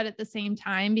is good at the same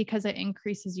time because it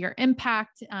increases your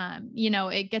impact.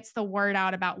 It gets the word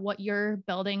out about what you're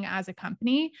building as a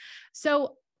company.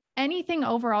 So anything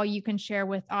overall you can share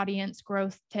with audience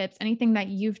growth tips, anything that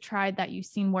you've tried that you've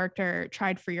seen worked or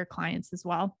tried for your clients as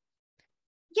well?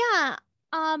 Yeah.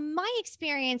 My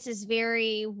experience is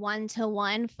very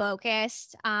one-to-one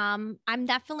focused. I'm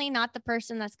definitely not the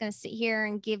person that's going to sit here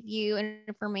and give you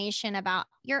information about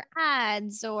your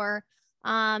ads or,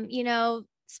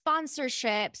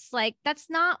 sponsorships. Like, that's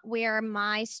not where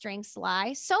my strengths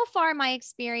lie. So far, my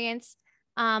experience,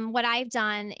 what I've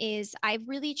done is I've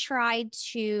really tried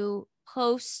to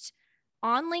post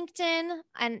on LinkedIn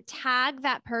and tag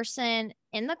that person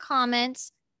in the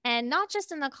comments, and not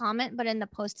just in the comment, but in the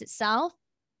post itself.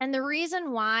 And the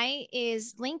reason why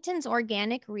is LinkedIn's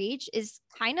organic reach is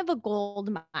kind of a gold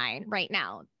mine right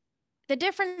now. The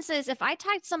difference is, if I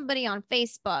tagged somebody on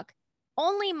Facebook,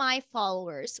 only my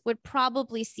followers would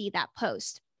probably see that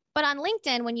post. But on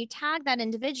LinkedIn, when you tag that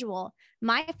individual,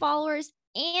 my followers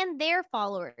and their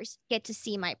followers get to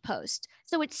see my post.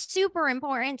 So it's super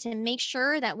important to make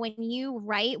sure that when you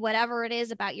write whatever it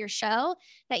is about your show,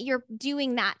 that you're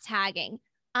doing that tagging.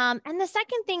 And the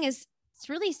second thing is, it's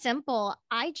really simple.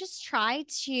 I just try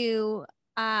to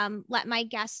let my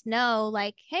guests know,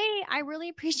 like, hey, I really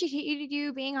appreciated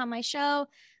you being on my show.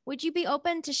 Would you be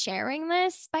open to sharing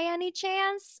this by any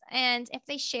chance? And if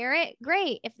they share it,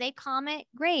 great. If they comment,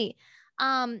 great.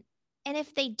 And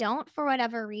if they don't, for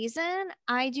whatever reason,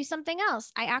 I do something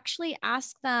else. I actually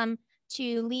ask them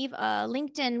to leave a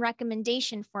LinkedIn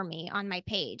recommendation for me on my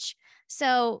page.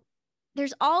 So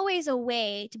there's always a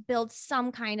way to build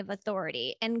some kind of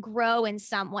authority and grow in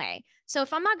some way. So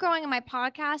if I'm not growing in my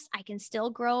podcast, I can still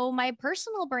grow my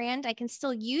personal brand. I can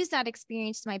still use that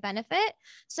experience to my benefit.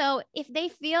 So if they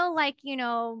feel like, I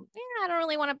don't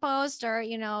really want to post, or,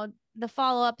 the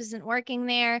follow-up isn't working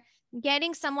there,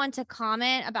 getting someone to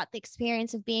comment about the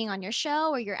experience of being on your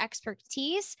show or your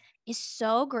expertise is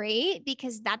so great,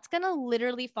 because that's going to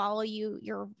literally follow you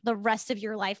the rest of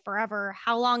your life forever,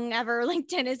 how long ever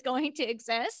LinkedIn is going to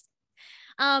exist.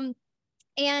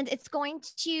 And it's going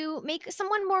to make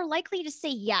someone more likely to say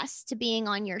yes to being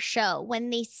on your show when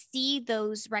they see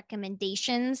those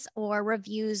recommendations or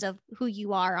reviews of who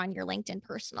you are on your LinkedIn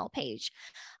personal page.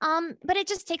 But it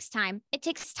just takes time. It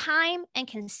takes time and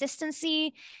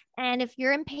consistency. And if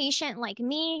you're impatient like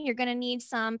me, you're going to need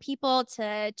some people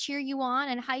to cheer you on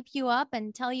and hype you up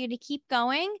and tell you to keep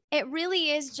going. It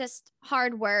really is just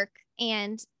hard work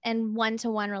and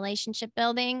one-to-one relationship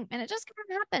building. And it just kind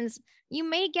of happens. You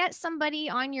may get somebody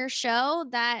on your show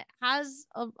that has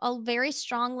a very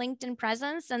strong LinkedIn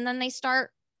presence, and then they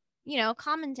start,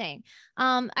 commenting.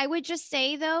 I would just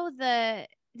say though,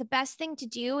 the best thing to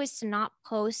do is to not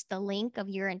post the link of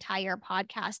your entire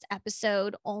podcast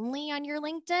episode only on your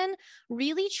LinkedIn.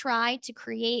 Really try to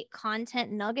create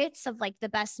content nuggets of like the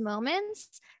best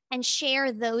moments and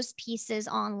share those pieces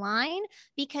online,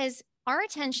 because our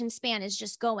attention span is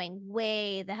just going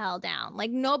way the hell down. Like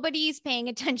nobody's paying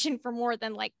attention for more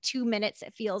than like 2 minutes,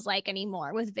 it feels like,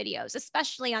 anymore with videos,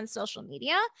 especially on social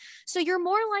media. So you're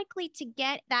more likely to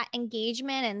get that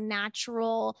engagement and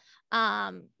natural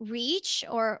reach,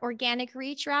 or organic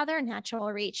reach rather.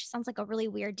 Natural reach sounds like a really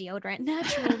weird deodorant.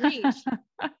 Natural reach.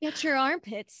 Get your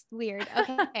armpits weird.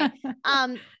 Okay.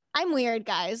 I'm weird,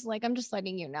 guys. Like, I'm just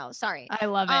letting you know. Sorry. I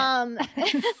love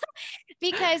it.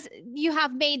 Because you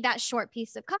have made that short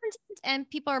piece of content and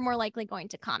people are more likely going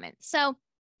to comment. So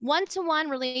one-to-one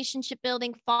relationship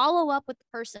building, follow up with the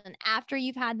person after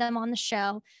you've had them on the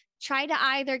show. Try to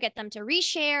either get them to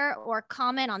reshare or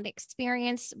comment on the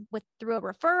experience through a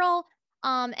referral,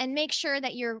 and make sure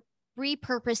that you're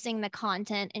repurposing the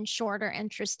content in shorter,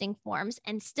 interesting forms,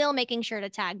 and still making sure to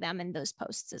tag them in those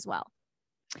posts as well.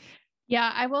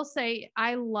 Yeah, I will say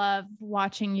I love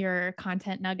watching your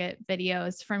content nugget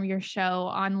videos from your show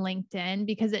on LinkedIn,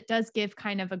 because it does give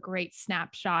kind of a great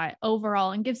snapshot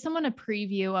overall and give someone a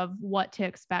preview of what to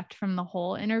expect from the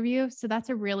whole interview. So that's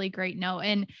a really great note.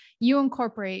 And you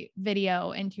incorporate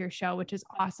video into your show, which is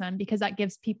awesome, because that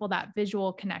gives people that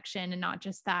visual connection and not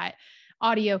just that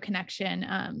audio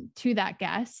connection to that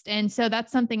guest. And so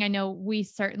that's something I know we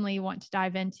certainly want to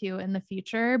dive into in the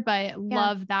future, but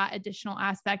love that additional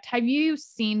aspect. Have you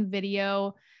seen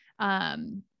video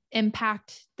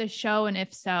impact the show? And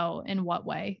if so, in what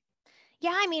way?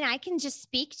 Yeah, I mean, I can just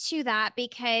speak to that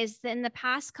because in the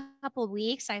past couple of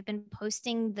weeks, I've been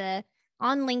posting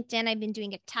on LinkedIn, I've been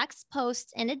doing a text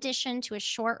post in addition to a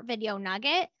short video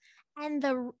nugget. And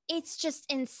it's just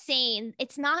insane.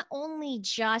 It's not only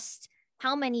just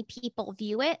how many people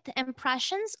view it. The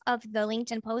impressions of the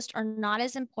LinkedIn post are not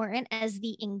as important as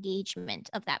the engagement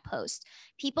of that post.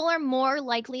 People are more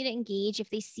likely to engage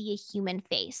if they see a human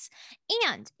face.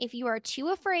 And if you are too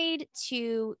afraid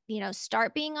to,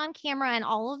 start being on camera and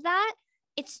all of that,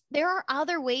 there are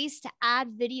other ways to add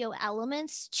video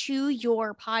elements to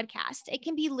your podcast. It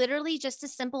can be literally just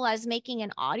as simple as making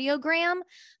an audiogram,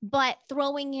 but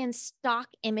throwing in stock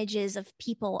images of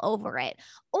people over it.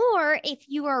 Or if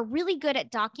you are really good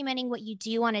at documenting what you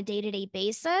do on a day-to-day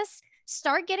basis,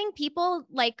 start getting people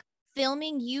like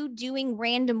filming you doing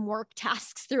random work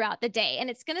tasks throughout the day. And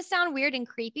it's going to sound weird and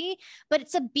creepy, but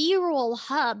it's a B-roll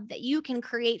hub that you can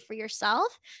create for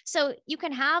yourself. So you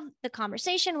can have the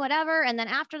conversation, whatever. And then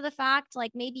after the fact,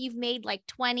 like maybe you've made like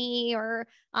 20 or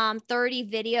 30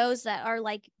 videos that are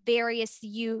like various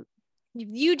you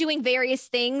doing various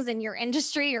things in your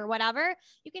industry or whatever.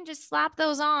 You can just slap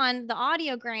those on the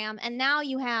audiogram and now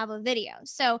you have a video.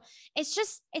 So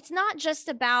it's not just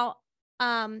about,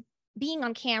 being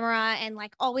on camera and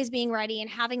like always being ready and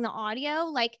having the audio.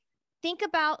 Like think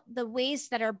about the ways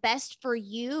that are best for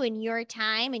you and your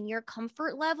time and your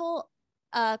comfort level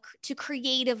to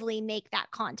creatively make that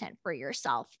content for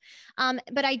yourself.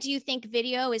 But I do think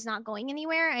video is not going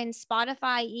anywhere, and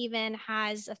Spotify even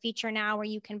has a feature now where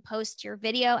you can post your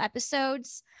video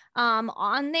episodes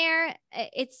on there.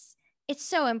 It's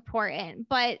so important,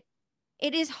 but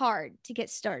it is hard to get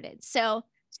started. So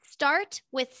start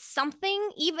with something,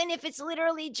 even if it's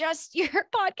literally just your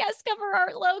podcast cover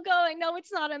art logo. I know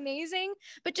it's not amazing,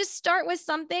 but just start with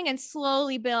something and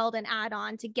slowly build and add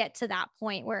on to get to that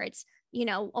point where it's,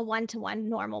 a one-to-one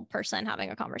normal person having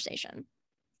a conversation.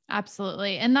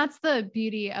 Absolutely. And that's the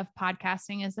beauty of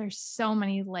podcasting is there's so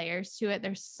many layers to it.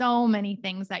 There's so many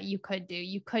things that you could do.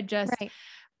 You could just Right.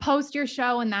 post your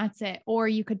show and that's it. Or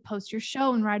you could post your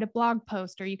show and write a blog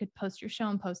post, or you could post your show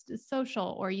and post to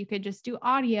social, or you could just do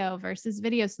audio versus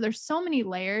video. So there's so many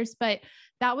layers, but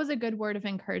that was a good word of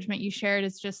encouragement you shared,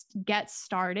 is just get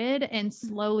started and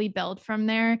slowly build from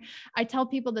there. I tell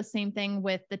people the same thing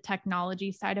with the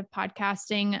technology side of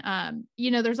podcasting.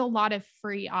 There's a lot of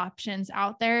free options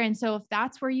out there. And so if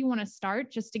that's where you want to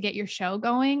start just to get your show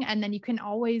going, and then you can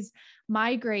always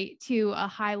migrate to a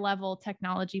high level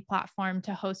technology platform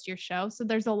to host your show. So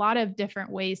there's a lot of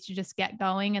different ways to just get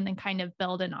going and then kind of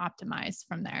build and optimize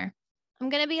from there. I'm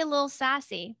going to be a little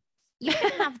sassy. You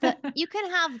can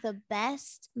have the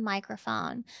best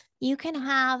microphone. You can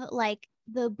have like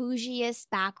the bougiest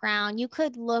background. You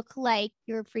could look like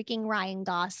you're freaking Ryan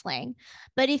Gosling.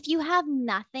 But if you have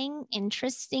nothing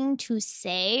interesting to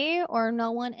say or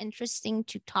no one interesting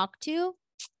to talk to,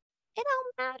 it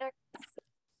don't matter.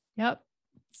 Yep.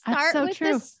 Start with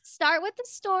the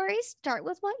story, start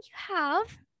with what you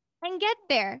have and get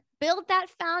there. Build that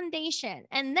foundation.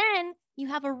 And then you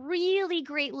have a really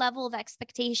great level of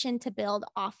expectation to build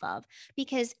off of,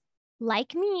 because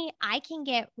like me, I can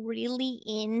get really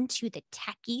into the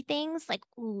techie things like,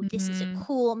 ooh, this is a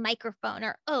cool microphone,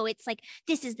 or, oh, it's like,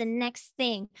 this is the next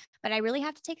thing. But I really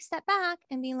have to take a step back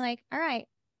and be like, all right,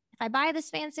 if I buy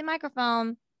this fancy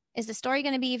microphone, is the story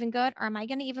going to be even good? Or am I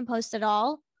going to even post at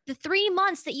all? The 3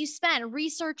 months that you spend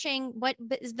researching what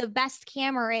the best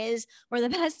camera is or the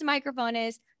best microphone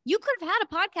is, you could have had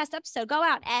a podcast episode go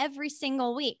out every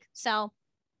single week. So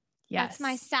that's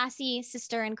my sassy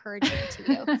sister encouragement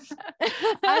to you.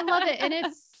 I love it. And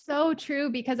it's so true,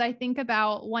 because I think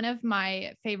about one of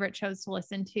my favorite shows to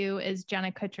listen to is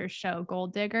Jenna Kutcher's show,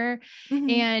 Gold Digger. Mm-hmm.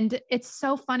 And it's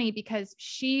so funny because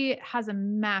she has a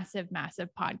massive, massive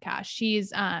podcast.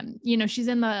 She's, she's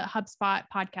in the HubSpot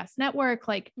podcast network.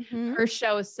 Like her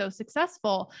show is so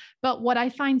successful, but what I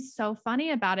find so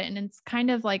funny about it, and it's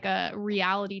kind of like a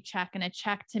reality check and a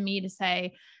check to me to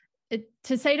say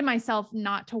to myself,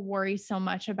 not to worry so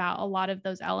much about a lot of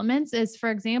those elements, is,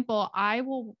 for example, I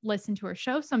will listen to her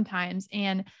show sometimes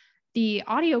and the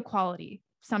audio quality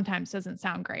sometimes doesn't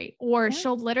sound great, or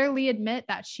she'll literally admit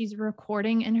that she's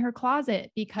recording in her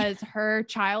closet because her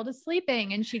child is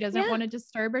sleeping and she doesn't want to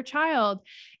disturb her child.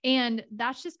 And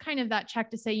that's just kind of that check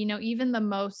to say, even the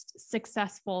most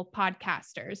successful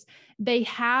podcasters, they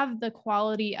have the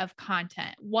quality of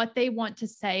content. What they want to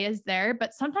say is there,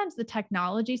 but sometimes the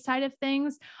technology side of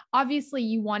things, obviously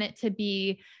you want it to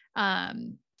be,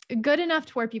 good enough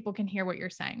to where people can hear what you're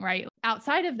saying, right?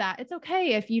 Outside of that, it's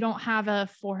okay if you don't have a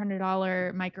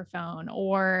 $400 microphone,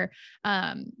 or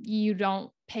you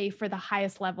don't pay for the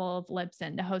highest level of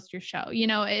Libsyn to host your show.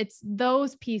 It's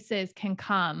those pieces can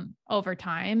come over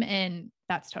time, and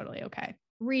that's totally okay.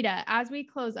 Rita, as we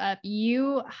close up,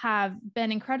 you have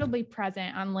been incredibly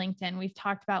present on LinkedIn. We've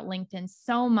talked about LinkedIn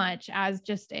so much as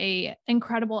just an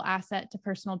incredible asset to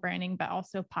personal branding, but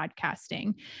also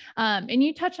podcasting. And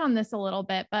you touched on this a little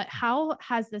bit, but how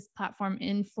has this platform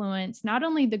influenced not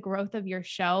only the growth of your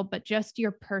show, but just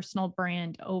your personal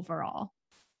brand overall?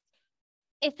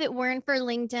 If it weren't for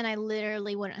LinkedIn, I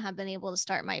literally wouldn't have been able to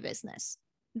start my business.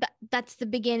 That's the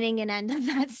beginning and end of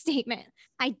that statement.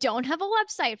 I don't have a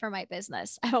website for my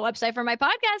business. I have a website for my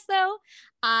podcast, though.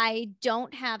 I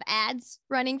don't have ads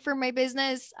running for my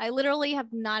business. I literally have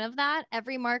none of that.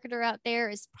 Every marketer out there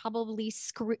is probably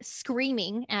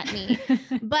screaming at me.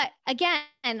 But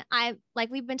again, like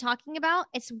we've been talking about,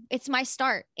 it's my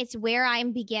start. It's where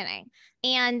I'm beginning.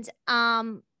 And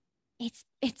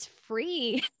it's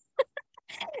free.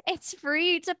 It's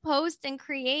free to post and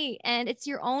create, and it's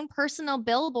your own personal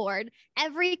billboard.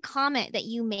 Every comment that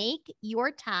you make,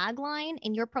 your tagline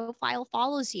and your profile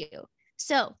follows you.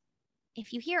 So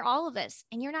if you hear all of this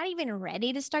and you're not even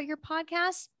ready to start your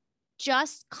podcast,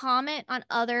 just comment on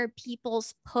other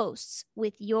people's posts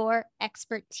with your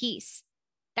expertise.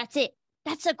 That's it.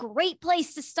 That's a great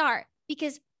place to start,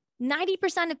 because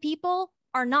 90% of people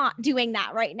are not doing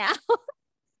that right now.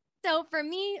 So for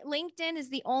me, LinkedIn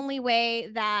is the only way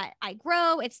that I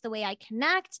grow. It's the way I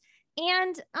connect.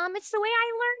 And it's the way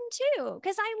I learn too,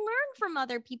 because I learn from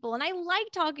other people and I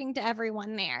like talking to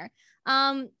everyone there.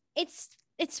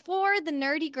 It's for the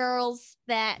nerdy girls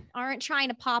that aren't trying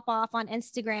to pop off on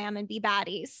Instagram and be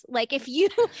baddies. Like if you,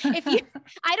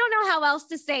 I don't know how else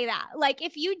to say that. Like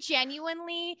if you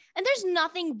genuinely, and there's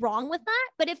nothing wrong with that,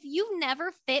 but if you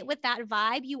never fit with that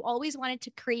vibe, you always wanted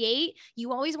to create,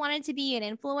 you always wanted to be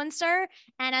an influencer.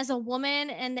 And as a woman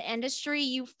in the industry,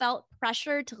 you felt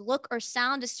pressure to look or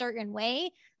sound a certain way.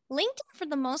 LinkedIn, for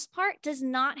the most part, does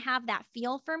not have that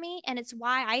feel for me. And it's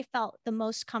why I felt the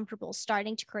most comfortable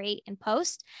starting to create and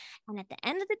post. And at the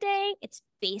end of the day, it's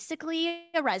basically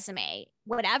a resume.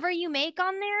 Whatever you make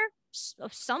on there,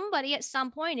 somebody at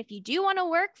some point, if you do want to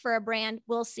work for a brand,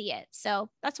 will see it. So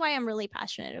that's why I'm really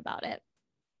passionate about it.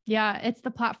 Yeah, it's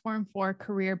the platform for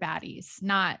career baddies,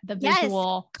 not the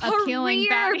visual appealing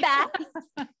baddies.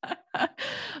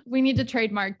 We need to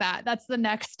trademark that. That's the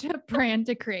next brand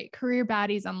to create, career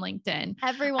baddies on LinkedIn.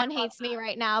 Everyone hates me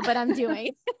right now, but I'm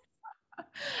doing.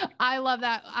 I love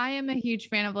that. I am a huge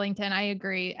fan of LinkedIn. I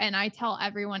agree. And I tell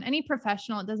everyone, any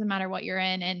professional, it doesn't matter what you're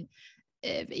in. And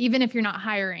even if you're not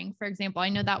hiring, for example, I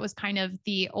know that was kind of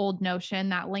the old notion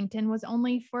that LinkedIn was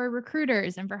only for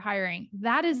recruiters and for hiring.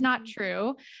 That is not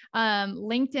true.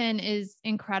 LinkedIn is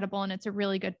incredible, and it's a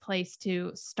really good place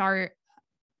to start,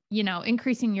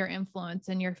 increasing your influence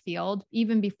in your field,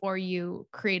 even before you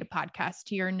create a podcast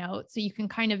to your note. So you can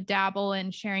kind of dabble in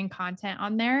sharing content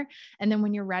on there. And then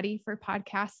when you're ready for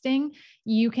podcasting,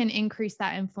 you can increase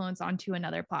that influence onto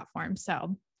another platform.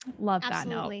 So love that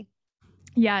note.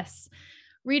 Yes.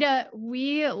 Rita,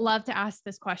 we love to ask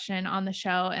this question on the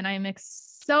show, and I'm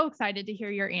so excited to hear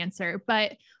your answer.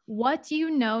 But what do you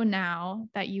know now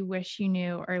that you wish you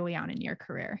knew early on in your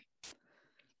career?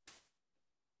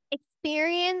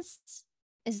 Experience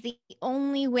is the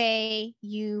only way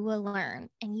you will learn.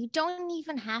 And you don't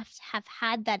even have to have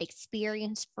had that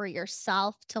experience for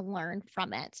yourself to learn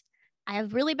from it. I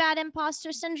have really bad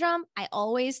imposter syndrome. I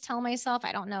always tell myself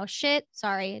I don't know shit.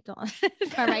 Sorry, don't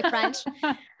for my French.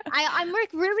 I'm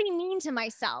like really mean to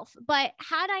myself. But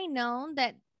had I known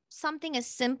that something as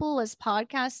simple as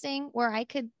podcasting, where I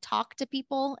could talk to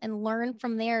people and learn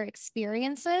from their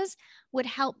experiences, would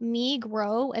help me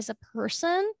grow as a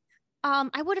person,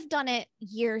 I would have done it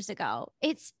years ago.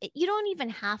 You don't even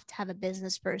have to have a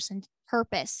business person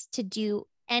purpose to do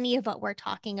any of what we're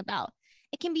talking about.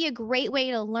 It can be a great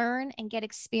way to learn and get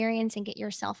experience and get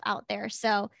yourself out there.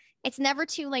 So it's never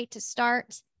too late to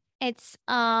start. It's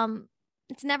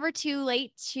never too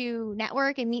late to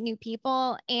network and meet new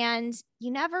people. And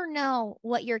you never know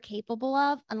what you're capable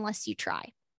of unless you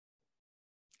try.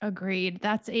 Agreed.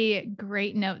 That's a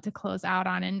great note to close out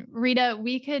on. And Rita,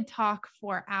 we could talk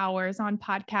for hours on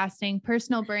podcasting,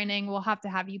 personal branding. We'll have to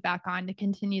have you back on to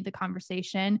continue the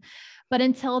conversation. But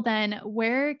until then,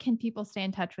 where can people stay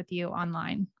in touch with you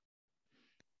online?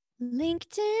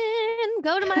 LinkedIn.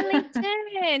 Go to my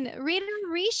LinkedIn. Rita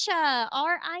Richa,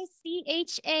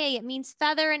 Richa. It means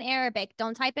feather in Arabic.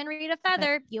 Don't type in Rita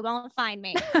Feather. You won't find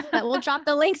me. But we'll drop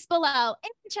the links below.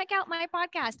 And check out my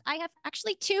podcast. I have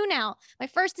actually two now. My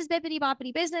first is Bippity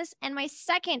Boppity Business, and my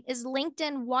second is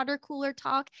LinkedIn Water Cooler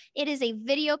Talk. It is a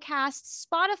video cast,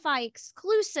 Spotify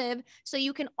exclusive, so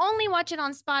you can only watch it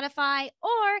on Spotify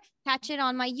or catch it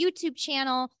on my YouTube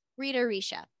channel, Rita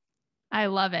Richa. I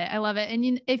love it. I love it.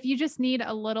 And if you just need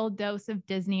a little dose of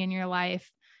Disney in your life,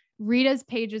 Rita's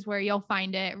page is where you'll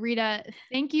find it. Rita,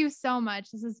 thank you so much.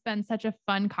 This has been such a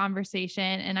fun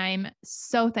conversation, and I'm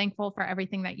so thankful for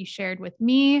everything that you shared with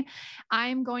me.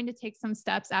 I'm going to take some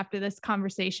steps after this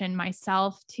conversation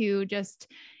myself to just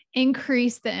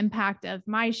increase the impact of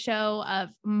my show, of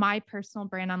my personal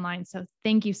brand online. So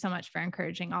thank you so much for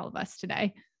encouraging all of us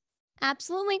today.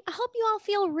 Absolutely. I hope you all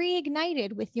feel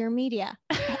reignited with your media.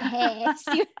 I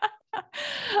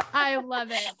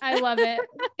love it. I love it.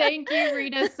 Thank you,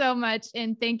 Rita, so much.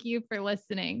 And thank you for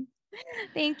listening.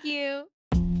 Thank you.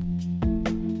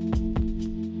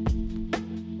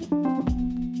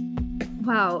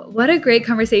 Wow, what a great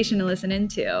conversation to listen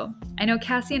into. I know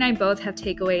Cassie and I both have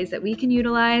takeaways that we can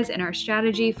utilize in our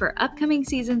strategy for upcoming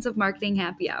seasons of Marketing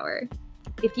Happy Hour.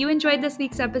 If you enjoyed this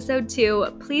week's episode too,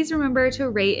 please remember to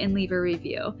rate and leave a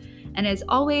review. And as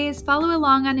always, follow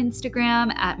along on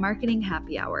Instagram at Marketing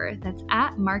Happy Hour. That's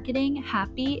at Marketing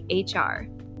Happy HR.